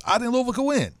 I think Louisville could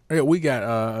win. Yeah, we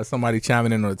got somebody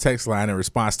chiming in on the text line in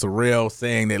response to Rel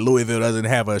saying that Louisville doesn't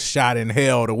have a shot in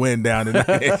hell to win down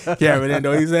tonight. Cameron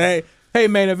Endo, he said, hey,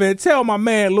 main event, tell my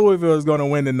man Louisville is going to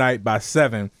win tonight by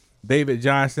 7. David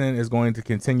Johnson is going to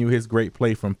continue his great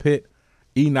play from Pitt.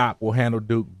 Enoch will handle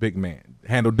Duke's big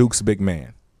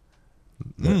man.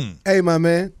 Hey, my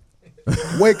man.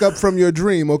 Wake up from your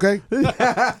dream, okay?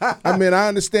 I mean, I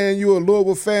understand you're a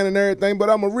Louisville fan and everything, but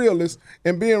I'm a realist.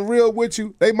 And being real with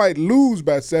you, they might lose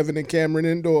by 7 in Cameron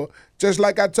Indoor. Just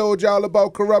like I told y'all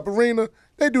about Corrupt Arena,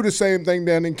 they do the same thing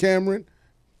down in Cameron.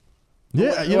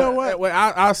 Yeah, you know what?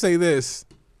 I'll say this.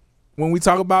 When we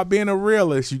talk about being a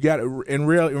realist, you got in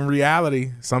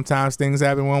reality, sometimes things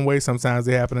happen one way, sometimes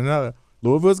they happen another.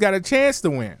 Louisville's got a chance to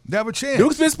win. They have a chance.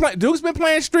 Duke's been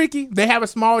playing streaky. They have a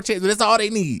small chance, but that's all they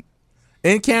need.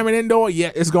 In Cameron Indoor,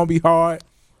 yeah, it's going to be hard.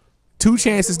 2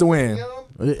 chances to win.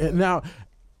 Now,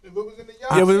 If it was in the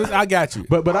Yeah, but I got you.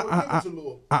 But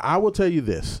I will tell you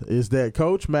this, is that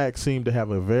Coach Mack seemed to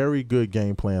have a very good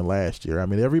game plan last year. I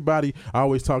mean, everybody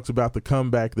always talks about the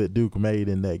comeback that Duke made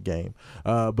in that game.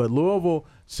 But Louisville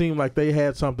seemed like they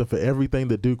had something for everything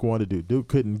that Duke wanted to do. Duke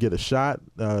couldn't get a shot.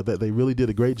 That they really did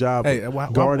a great job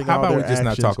guarding how all about their we just actions.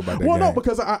 not talk about that Well, game? no,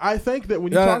 because I think that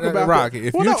when you talk about Rocky,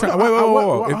 if you're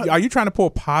trying, are you trying to pull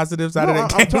positives out of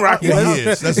that game, Rocky?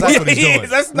 That's not what he's doing.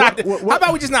 That's not. How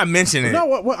about we just not mention it?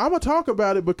 No, I'm gonna talk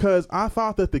about it because I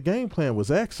thought that the game plan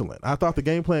was excellent. I thought the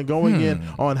game plan going in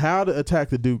on how to attack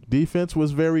the Duke defense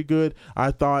was very good.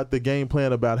 I thought the game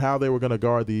plan about how they were going to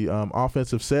guard the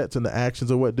offensive sets and the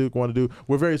actions of what Duke wanted to do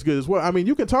were very good as well. I mean,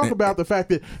 you can talk about the fact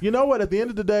that, you know what, at the end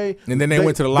of the day, and then they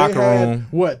went to the locker room.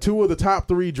 What, 2 of the top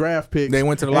 3 draft picks? They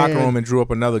went to the locker room and drew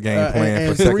up another game plan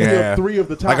for second half. Three of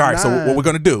the top 9. All right, so what we're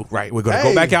gonna do? Right, we're gonna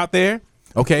go back out there.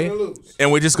 Okay,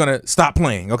 and we're just gonna stop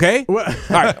playing. Okay, all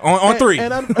right, on 3.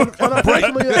 And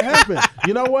unfortunately, it happened.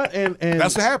 You know what? And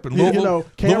that's what happened.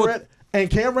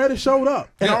 Cam Reddish showed up,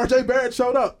 and R.J. Barrett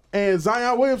showed up, and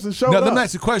Zion Williamson showed up. Now, let me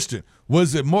ask you a question.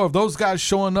 Was it more of those guys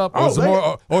showing up, or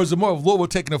is it more of Louisville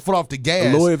taking the foot off the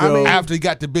gas after he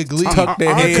got the big lead? Tuck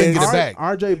their head. Couldn't get it back.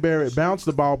 R.J. Barrett bounced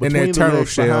the ball between the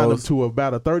legs behind him to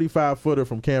about a 35-footer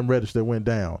from Cam Reddish that went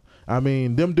down. I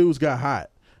mean, them dudes got hot.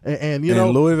 And you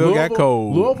know, Louisville got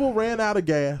cold. Louisville ran out of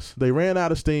gas. They ran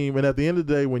out of steam. And at the end of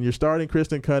the day, when you're starting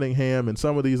Kristen Cunningham and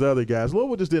some of these other guys,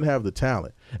 Louisville just didn't have the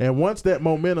talent. And once that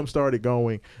momentum started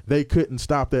going, they couldn't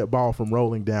stop that ball from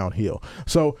rolling downhill.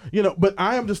 So, you know, but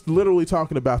I am just literally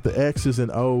talking about the X's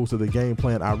and O's of the game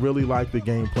plan. I really like the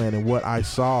game plan and what I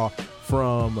saw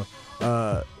from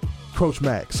Coach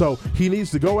Mack. So he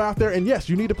needs to go out there, and yes,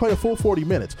 you need to play a full 40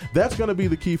 minutes. That's going to be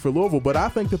the key for Louisville, but I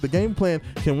think that the game plan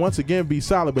can once again be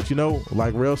solid. But, you know,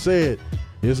 like Rel said,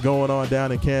 it's going on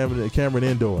down in Cameron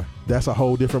Indoor. That's a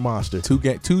whole different monster.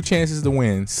 2 chances to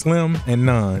win, slim and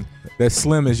none. That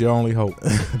slim is your only hope.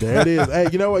 There it is. Hey,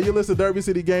 you know what? You listen to Derby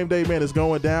City Game Day, man. It's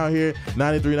going down here.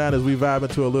 93.9 as we vibe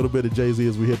into a little bit of Jay-Z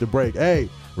as we hit the break. Hey,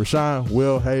 Rashawn,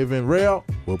 Will, Haven, Rel,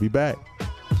 we'll be back.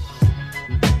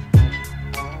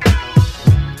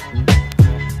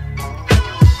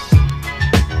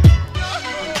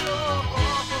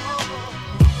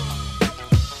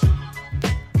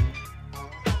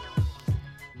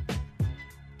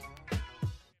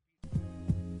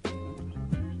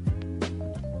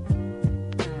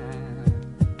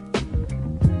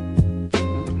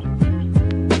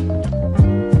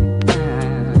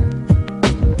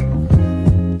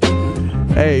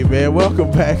 Hey, man,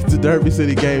 welcome back to Derby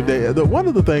City Game Day. One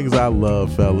of the things I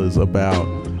love, fellas, about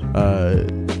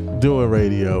doing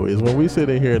radio is when we sit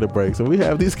in here in the breaks and we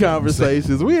have these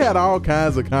conversations. We had all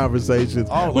kinds of conversations.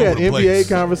 We had NBA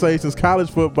conversations, college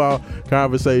football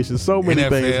conversations, so many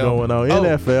things going on.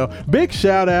 NFL. Big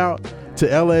shout out to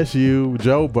LSU.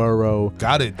 Joe Burrow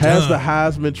got it. Has the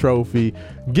Heisman Trophy.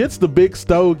 Gets the big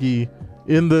stogie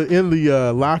in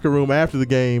the locker room after the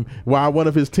game while one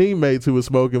of his teammates who was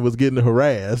smoking was getting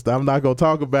harassed. I'm not going to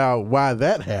talk about why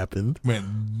that happened. Man,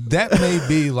 that may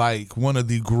be like one of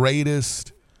the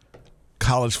greatest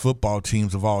college football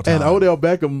teams of all time. And Odell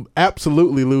Beckham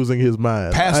absolutely losing his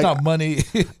mind. Passed out money.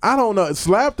 I don't know.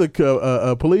 Slapped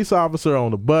a police officer on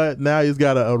the butt. Now he's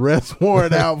got an arrest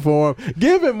warrant out for him.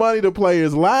 Giving money to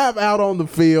players live out on the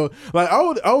field. Like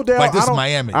Odell. Like this is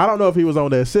Miami. I don't know if he was on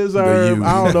that scissor. I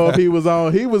don't know if he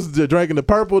was drinking the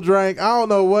purple drink. I don't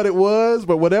know what it was,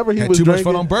 but whatever he was too drinking.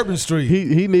 Much fun on Bourbon Street.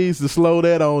 He needs to slow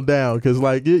that on down because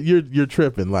like you're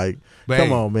tripping. Like,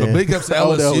 come on, man. But big ups to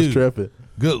LSU. Odell was tripping.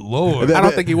 Good Lord. I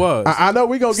don't think he was. I know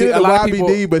we're going to get into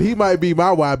YBD, but he might be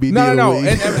my YBD. No.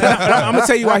 And I'm going to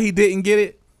tell you why he didn't get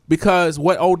it. Because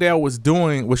what Odell was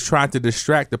doing was trying to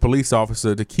distract the police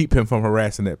officer to keep him from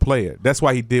harassing that player. That's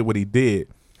why he did what he did.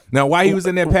 Now, while he was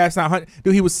in there passing out,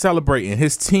 dude, he was celebrating.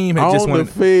 His team had just won. On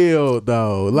the field,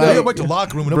 though. Like, they went to the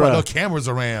locker room and nobody no cameras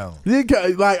around.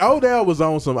 Like, Odell was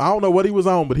on some, I don't know what he was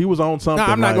on, but he was on something.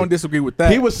 No, I'm not going to disagree with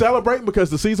that. He was celebrating because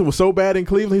the season was so bad in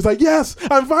Cleveland. He's like, yes,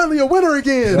 I'm finally a winner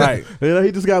again. Right. You know,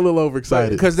 he just got a little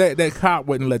overexcited. Because that cop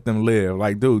wouldn't let them live.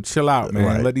 Like, dude, chill out, man.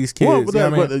 Right. Let these kids.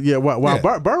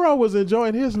 While Burrow was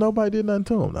enjoying his, nobody did nothing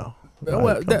to him, though.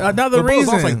 Well, another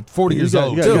reason. He's like 40 years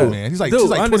old, man. He's like,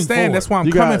 understand 24. That's why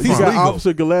I'm coming from. You got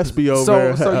Officer Gillespie over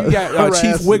there. So you got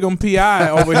Chief Wiggum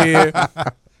P.I. over here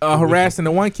harassing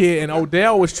the one kid, and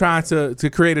Odell was trying to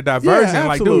create a diversion. Yeah,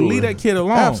 like, dude, leave that kid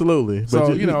alone. Absolutely. So,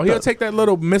 But he'll take that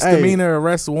little misdemeanor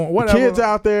arrest, whatever. Kids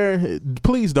out there,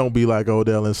 please don't be like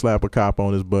Odell and slap a cop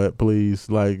on his butt. Please,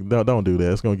 like, don't do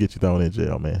that. It's gonna get you thrown in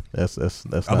jail, man. That's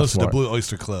not I listen smart. to Blue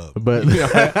Oyster Club. But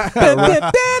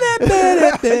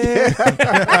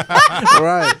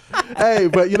right. Hey,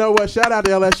 but you know what? Shout out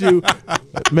to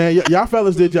LSU, man. Y'all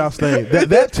fellas did y'all's thing.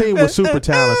 That team was super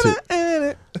talented.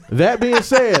 That being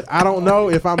said, I don't know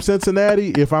if I'm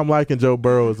Cincinnati, if I'm liking Joe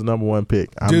Burrow as the number 1 pick.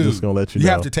 I'm just gonna let you know.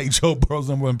 You have to take Joe Burrow's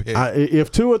number 1 pick.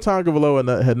 If Tua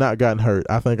Tagovailoa had not gotten hurt,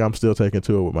 I think I'm still taking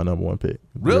Tua with my number 1 pick.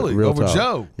 Really? Real Over talk.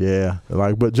 Joe? Yeah.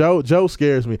 But Joe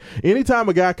scares me. Anytime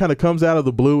a guy kind of comes out of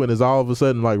the blue and is all of a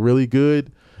sudden like really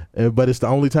good, but it's the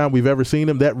only time we've ever seen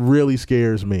him, that really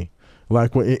scares me.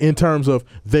 Like in terms of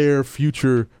their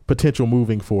future potential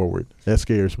moving forward, that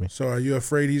scares me. So, are you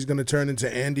afraid he's going to turn into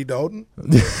Andy Dalton?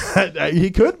 He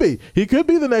could be. He could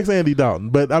be the next Andy Dalton.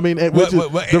 But I mean,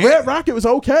 the Red Rocket was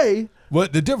okay. Well,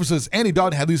 the difference is Andy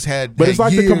Dalton at least had. But it's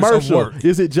like the years commercial. of work.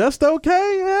 Is it just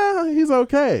okay? Yeah, he's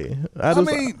okay. I don't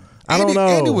know.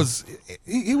 Andy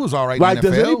was all right. Like, in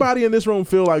the NFL. does anybody in this room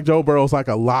feel like Joe Burrow's like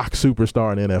a lock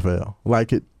superstar in the NFL?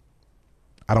 Like it.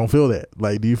 I don't feel that.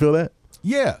 Like, do you feel that?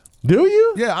 Yeah. Do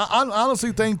you? Yeah, I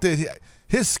honestly think that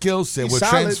his skill set would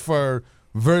solid. transfer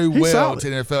very well solid. to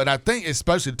the NFL. And I think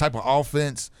especially the type of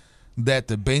offense that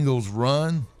the Bengals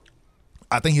run,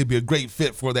 I think he'd be a great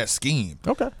fit for that scheme.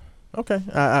 Okay.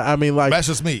 I mean, like, that's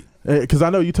just me. Because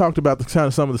I know you talked about the kind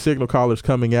of some of the signal callers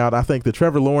coming out. I think that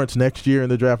Trevor Lawrence next year in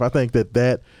the draft, I think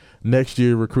that next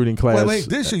year recruiting class. Wait,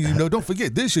 this year, don't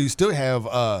forget, this year you still have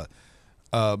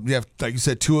you have, like you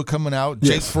said, Tua coming out.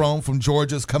 Yes. Jake Fromm from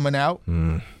Georgia's coming out.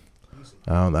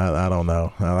 I don't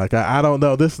know. I don't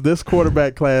know. This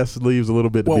quarterback class leaves a little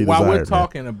bit to be desired. While we're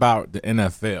talking about the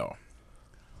NFL,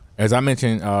 as I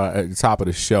mentioned at the top of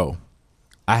the show,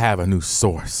 I have a new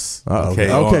source. Okay,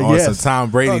 on yes. some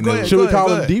Tom Brady news. Should we call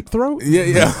him Deep Throat?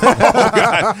 Yeah. Oh,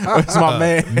 God. It's my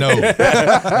man.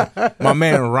 No. My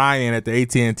man Ryan at the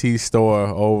AT&T store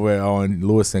over on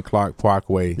Lewis and Clark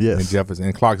Parkway in Jefferson,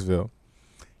 in Clarksville.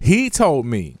 He told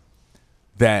me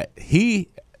that he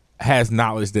has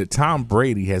knowledge that Tom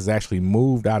Brady has actually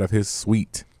moved out of his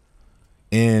suite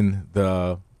in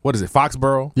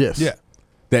Foxborough? Yes. Yeah.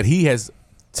 That he has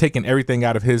taken everything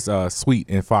out of his suite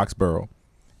in Foxborough,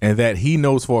 and that he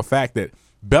knows for a fact that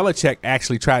Belichick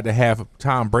actually tried to have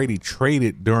Tom Brady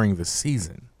traded during the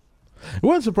season. It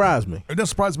wouldn't surprise me. It doesn't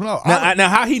surprise me at all. Now,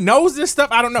 how he knows this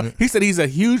stuff, I don't know. He said he's a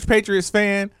huge Patriots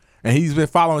fan, and he's been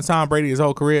following Tom Brady his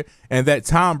whole career, and that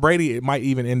Tom Brady might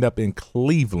even end up in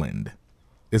Cleveland,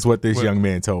 is what this young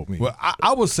man told me. Well,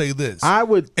 I would say this.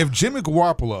 If Jimmy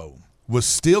Garoppolo was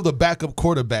still the backup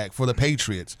quarterback for the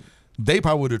Patriots, they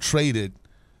probably would have traded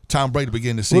Tom Brady to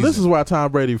begin the season. Well, this is why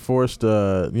Tom Brady forced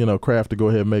Kraft to go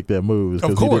ahead and make that move.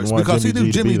 Of course, because he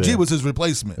knew Jimmy G was his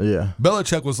replacement. Yeah.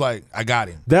 Belichick was like, I got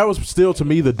him. That was still, to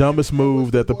me, the dumbest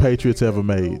move that the Patriots ever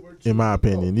made, in my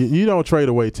opinion. You don't trade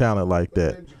away talent like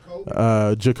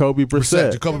that. Jacoby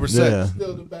Brissett.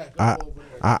 Yeah.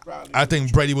 I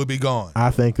think Brady would be gone.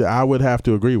 I think that I would have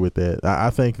to agree with that.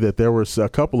 I think that there were a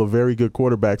couple of very good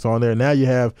quarterbacks on there. Now you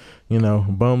have,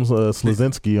 Bums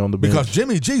Slazinski on the bench. Because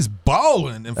Jimmy G's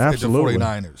balling in the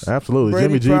 49ers. Absolutely. Brady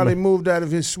Jimmy G probably moved out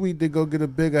of his suite to go get a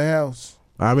bigger house.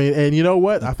 I mean, and you know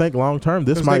what? I think long term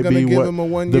this might be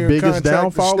the biggest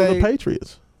downfall of the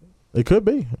Patriots. It could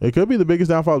be. It could be the biggest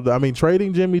downfall. I mean,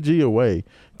 trading Jimmy G away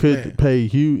could pay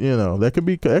huge.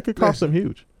 That could cost them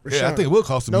huge. Yeah, I think it will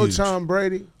cost them huge. No Tom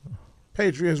Brady,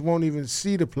 Patriots won't even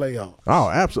see the playoffs. Oh,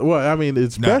 absolutely. Well, I mean,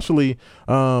 especially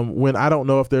when I don't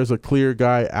know if there's a clear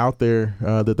guy out there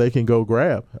that they can go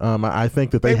grab. I think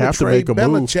that they have to make a move.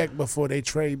 Belichick before they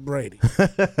trade Brady. I'm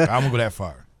gonna go that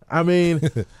far. I mean,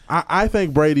 I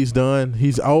think Brady's done.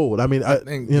 He's old. I mean, I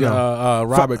think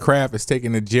Robert Kraft is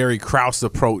taking the Jerry Krause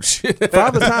approach.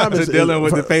 Father Time is dealing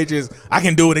with the Patriots. I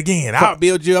can do it again. I'll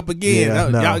build you up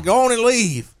again. Y'all go on and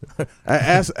leave.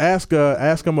 Ask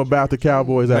him about the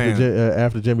Cowboys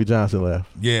after Jimmy Johnson left.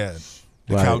 Yeah.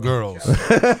 The Cowgirls.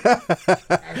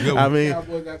 I mean,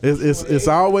 it's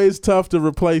always tough to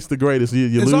replace the greatest.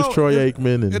 You lose Troy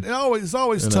Aikman. It's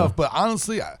always tough, but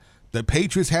honestly, the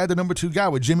Patriots had the number 2 guy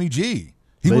with Jimmy G.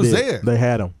 He was there. They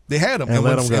had him.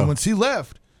 And once he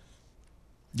left,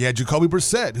 Jacoby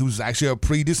Brissett, who's actually a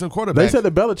pretty decent quarterback. They said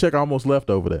that Belichick almost left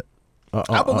over that.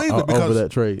 I believe it over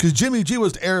that trade. Because Jimmy G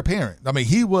was the heir apparent. I mean,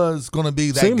 he was going to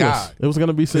be that seamless guy. It was going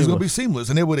to be seamless. It was going to be seamless,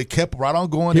 and it would have kept right on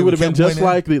going. He would have been just winning.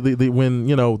 like when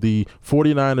the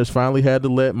 49ers finally had to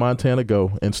let Montana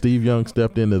go, and Steve Young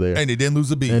stepped into there, and they didn't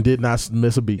lose a beat, and did not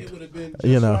miss a beat. It would have been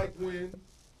just like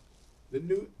when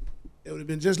It would have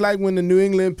been just like when the New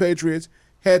England Patriots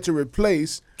had to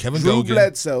replace Kevin Drew Gogan.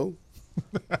 Bledsoe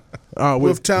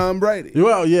with Tom Brady.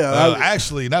 Well, yeah.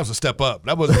 Actually, that was a step up.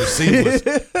 That wasn't seamless.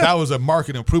 That was a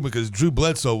market improvement because Drew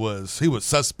Bledsoe was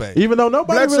suspect. Even though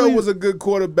nobody Bledsoe really was a good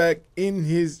quarterback in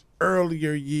his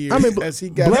earlier years. I mean, as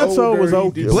he got Bledsoe older, was he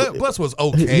okay. did- Bledsoe was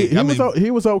okay. He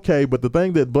was okay, but the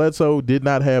thing that Bledsoe did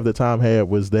not have that Tom had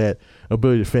was that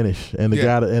ability to finish and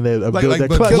that ability, that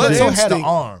but clutch. Bledsoe gene. had an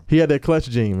arm. He had that clutch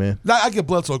gene, man. I give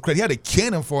Bledsoe credit. He had a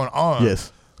cannon for an arm.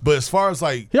 Yes. But as far as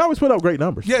like, he always put up great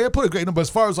numbers. Yeah, he put a great number. But as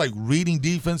far as like reading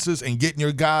defenses and getting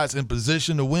your guys in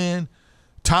position to win,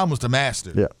 Tom was the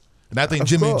master. Yeah. And I think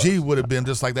Jimmy G would have been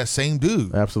just like that same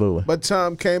dude. Absolutely. But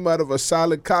Tom came out of a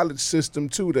solid college system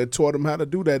too that taught him how to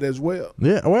do that as well.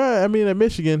 Yeah, well, I mean, at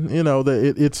Michigan,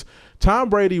 it's Tom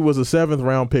Brady was a 7th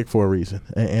round pick for a reason,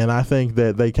 and I think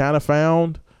that they kind of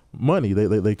found money.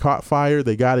 They caught fire.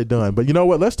 They got it done. But you know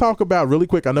what? Let's talk about really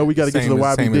quick. I know we got to get to the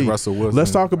YBD. Russell Wilson.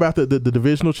 Let's talk about the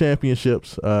divisional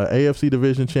championships, AFC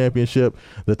Division Championship.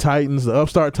 The Titans, the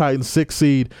upstart Titans, 6th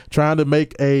seed, trying to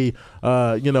make a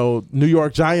New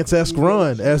York Giants-esque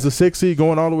run as the 6th seed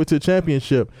going all the way to the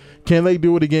championship. Can they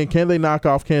do it again? Can they knock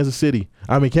off Kansas City?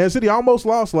 I mean, Kansas City almost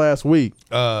lost last week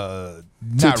Not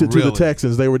to really. the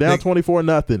Texans. They were down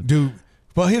 24-0. Dude.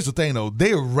 Well, here's the thing, though.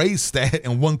 They erased that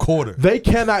in one quarter. They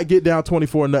cannot get down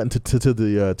 24-0 to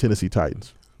the Tennessee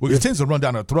Titans. Well, it tends to run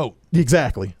down their throat.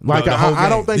 Exactly. Like the whole I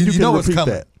don't think you can know what's repeat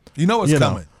coming. that. You know what's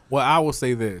coming. Well, I will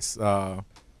say this. I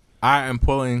am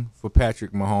pulling for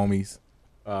Patrick Mahomes.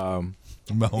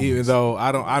 Even though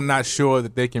I'm not sure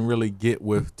that they can really get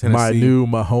with Tennessee. My new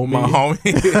Mahomes.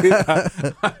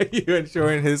 You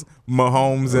insuring his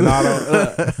Mahomes and all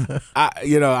that.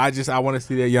 I want to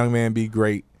see that young man be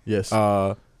great. Yes.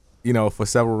 For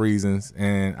several reasons,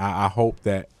 and I hope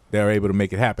that they're able to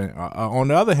make it happen. On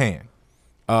the other hand,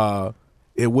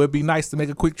 it would be nice to make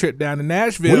a quick trip down to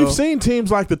Nashville. We've seen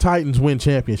teams like the Titans win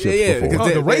championships before.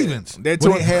 The Ravens. They had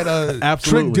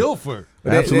Trent Dilfer.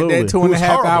 Absolutely. They're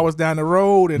 2.5 hours down the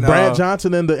road, and Brad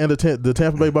Johnson and the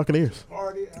Tampa Bay Buccaneers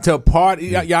to party.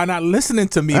 Y'all not listening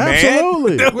to me,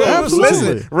 Absolutely. man.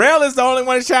 Listen, Rail is the only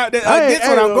one shout that gets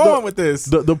what I'm going with this.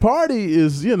 The party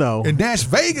is, and Nash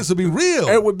Vegas would be real.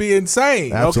 It would be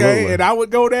insane. Absolutely. Okay, and I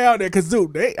would go down there because,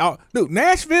 dude,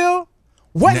 Nashville.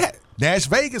 What? Nash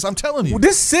Vegas. I'm telling you,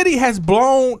 this city has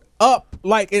blown up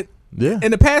like it. Yeah.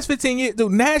 In the past 15 years,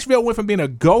 dude, Nashville went from being a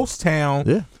ghost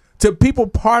town. To people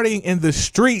partying in the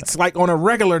streets like on a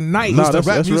regular night. No,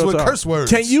 that's real with curse words.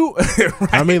 Can you?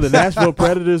 Right. I mean, the Nashville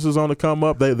Predators is on the come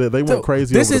up. They went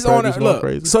crazy. This over is the on Predators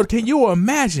crazy. So can you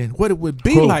imagine what it would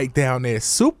be like down there?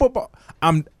 Super Bowl.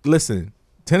 Listen,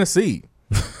 Tennessee.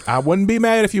 I wouldn't be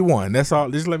mad if you won. That's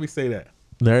all. Just let me say that.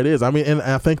 There it is. I mean, and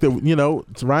I think that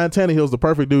Ryan Tannehill's the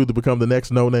perfect dude to become the next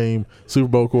no-name Super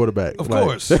Bowl quarterback. Of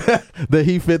course, that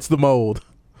he fits the mold.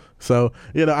 So,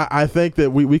 I think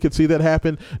that we could see that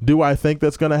happen. Do I think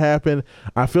that's going to happen?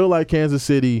 I feel like Kansas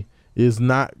City is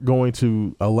not going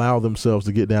to allow themselves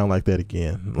to get down like that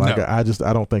again. Like no. I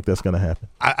don't think that's going to happen.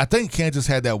 I think Kansas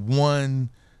had that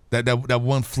one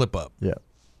flip up. Yeah.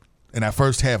 In that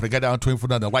first half, they got down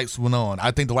 24-0. The lights went on. I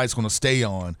think the lights going to stay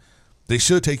on. They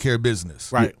should take care of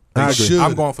business. Right.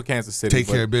 I'm going for Kansas City. Take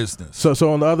care of business.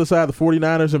 So on the other side, the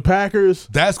 49ers and Packers.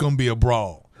 That's going to be a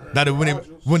brawl. Now,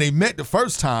 when they met the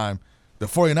first time, the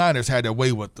 49ers had their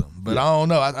way with them. But I don't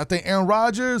know. I think Aaron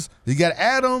Rodgers, you got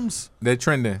Adams. They're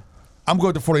trending. I'm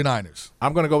going with the 49ers.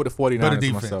 I'm going to go with the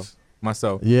 49ers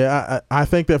myself. Yeah, I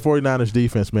think that 49ers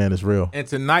defense, man, is real. And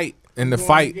tonight in the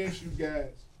fight.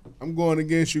 I'm going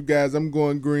against you guys. I'm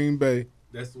going Green Bay.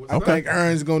 I think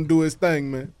Aaron's going to do his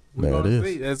thing, man. There it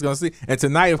is. That's going to see. And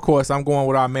tonight, of course, I'm going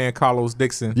with our man Carlos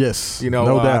Dixon. Yes, no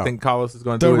doubt. I think Carlos is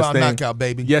going to do his thing. Knockout,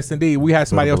 baby. Yes, indeed. We had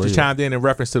somebody else just chimed in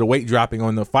reference to the weight dropping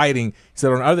on the fighting. He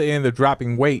said on the other end of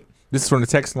dropping weight, this is from the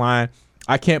text line,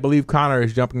 I can't believe Conor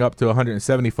is jumping up to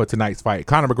 170 for tonight's fight.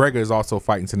 Conor McGregor is also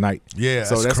fighting tonight. Yeah,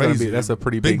 so that's crazy. That's a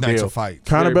pretty big deal. Fight.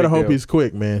 Conor better hope he's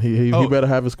quick, man. He better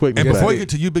have his quickness. And before back. you get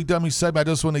to you, Big Dummy segment,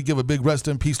 I just want to give a big rest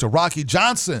in peace to Rocky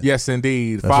Johnson. Yes,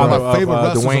 indeed. Father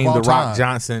of Dwayne The Rock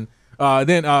Johnson.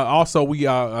 Then also we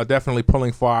are definitely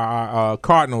pulling for our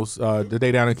Cardinals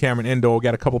today down in Cameron Indoor.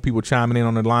 Got a couple people chiming in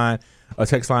on the line,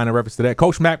 text line in reference to that.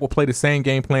 Coach Mack will play the same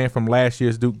game plan from last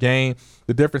year's Duke game.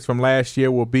 The difference from last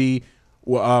year will be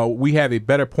we have a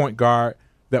better point guard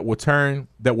that will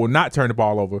not turn the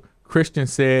ball over. Christian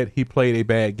said he played a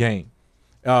bad game.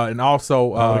 And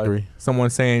also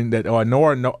someone saying that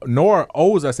Nora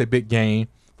owes us a big game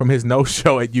from his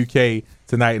no-show at UK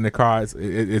tonight in the Cards.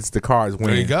 It's the Cards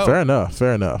winning. There you go. Fair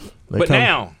enough.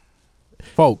 Now,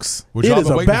 Folks, it is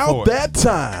about that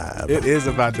time. It is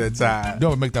about that time.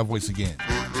 Don't make that voice again.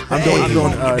 I'm doing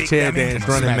chair dance,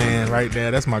 running man right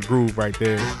there. That's my groove right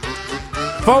there.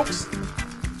 Folks,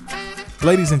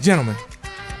 ladies and gentlemen,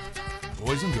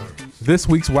 boys and girls, this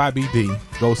week's YBD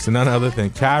goes to none other than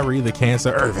Kyrie the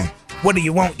Cancer Irving. What do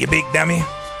you want, you big dummy?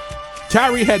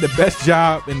 Kyrie had the best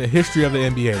job in the history of the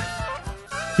NBA.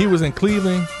 He was in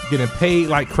Cleveland getting paid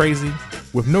like crazy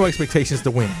with no expectations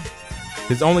to win.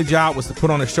 His only job was to put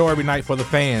on a show every night for the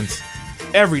fans.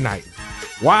 Every night.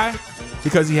 Why?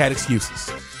 Because he had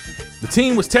excuses. The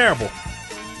team was terrible,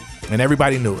 and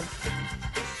everybody knew it.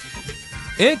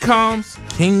 In comes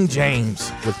King James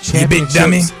with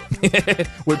championships,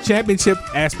 with championship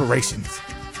aspirations.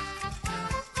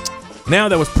 Now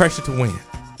there was pressure to win.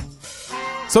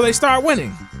 So they start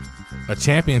winning. A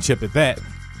championship at that.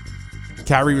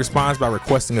 Kyrie responds by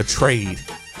requesting a trade.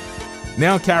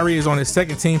 Now Kyrie is on his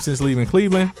second team since leaving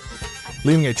Cleveland,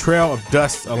 leaving a trail of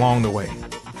dust along the way.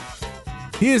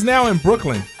 He is now in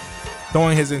Brooklyn,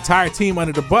 throwing his entire team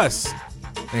under the bus,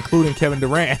 including Kevin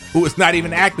Durant, who is not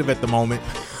even active at the moment,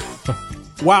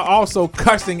 while also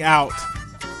cussing out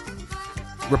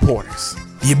reporters.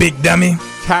 You big dummy.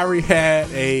 Kyrie had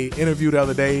an interview the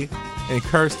other day and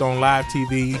cursed on live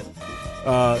TV,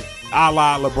 a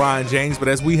la LeBron James. But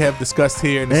as we have discussed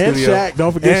here in the studio, Shaq,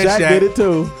 don't forget Shaq did it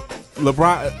too.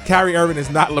 Kyrie Irving is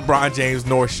not LeBron James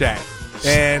nor Shaq.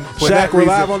 And for Shaq, we're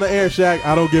live on the air, Shaq.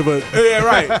 I don't give a. Yeah,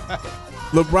 right.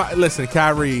 LeBron, listen,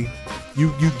 Kyrie,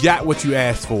 you got what you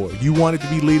asked for. You wanted to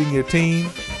be leading your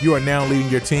team. You are now leading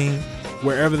your team.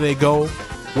 Wherever they go,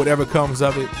 whatever comes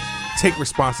of it, take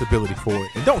responsibility for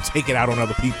it. And don't take it out on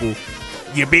other people.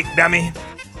 You big dummy.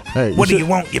 Hey, what do you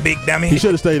want, you big dummy? He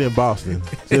should have stayed in Boston.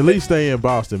 At least stay in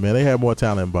Boston, man. They had more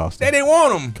talent in Boston. They didn't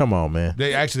want him. Come on, man.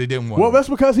 They actually didn't want him. Well, that's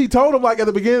because he told him, like, at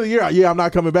the beginning of the year, yeah, I'm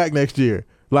not coming back next year.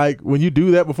 Like, when you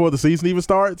do that before the season even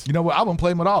starts. You know what? I wouldn't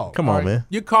play him at all. Come on, man.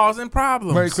 You're causing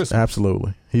problems. Merry Christmas.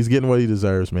 Absolutely. He's getting what he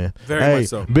deserves, man. Very much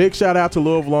so. Big shout out to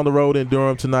Louisville on the road in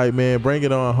Durham tonight, man. Bring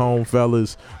it on home,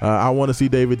 fellas. I want to see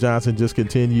David Johnson just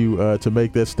continue to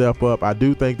make that step up. I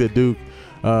do think that Duke,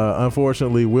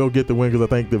 unfortunately, will get the win because I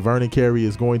think that Vernon Carey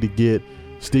is going to get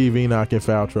Steve Enoch in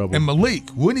foul trouble. And Malik,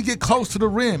 when he get close to the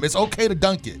rim, it's okay to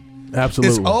dunk it.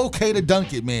 Absolutely. It's okay to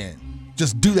dunk it, man.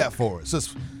 Just do that for us.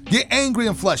 Just get angry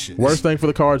and flush it. Worst thing for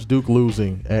the Cards, Duke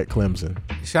losing at Clemson.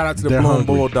 Shout out to the Bloom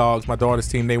Bulldogs, my daughter's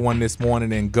team. They won this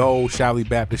morning. And go Shively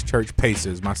Baptist Church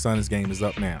Pacers. My son's game is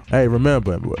up now. Hey,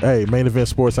 remember, Main Event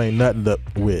Sports ain't nothing to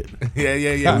with.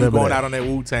 Yeah. We're going out on that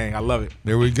Wu-Tang. I love it.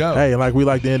 There we go. Hey, and like we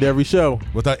like to end every show.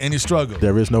 Without any struggle.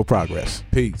 There is no progress.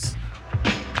 Peace.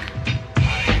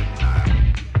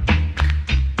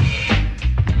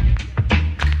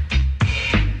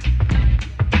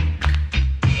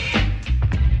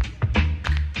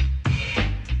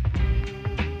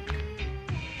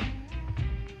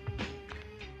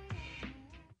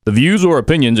 The views or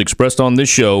opinions expressed on this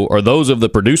show are those of the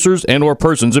producers and or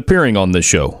persons appearing on this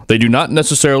show. They do not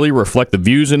necessarily reflect the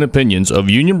views and opinions of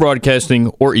Union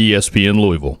Broadcasting or ESPN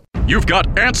Louisville. You've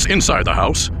got ants inside the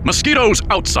house, mosquitoes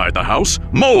outside the house,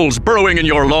 moles burrowing in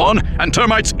your lawn, and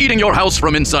termites eating your house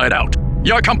from inside out.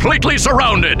 You're completely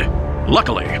surrounded.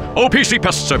 Luckily, OPC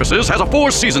Pest Services has a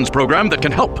 4 seasons program that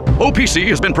can help. OPC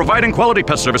has been providing quality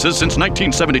pest services since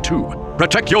 1972.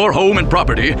 Protect your home and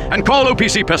property and call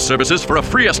OPC Pest Services for a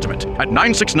free estimate at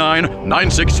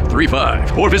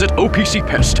 969-9635 or visit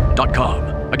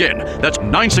opcpest.com. Again, that's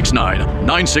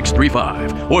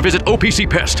 969-9635 or visit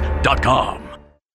opcpest.com.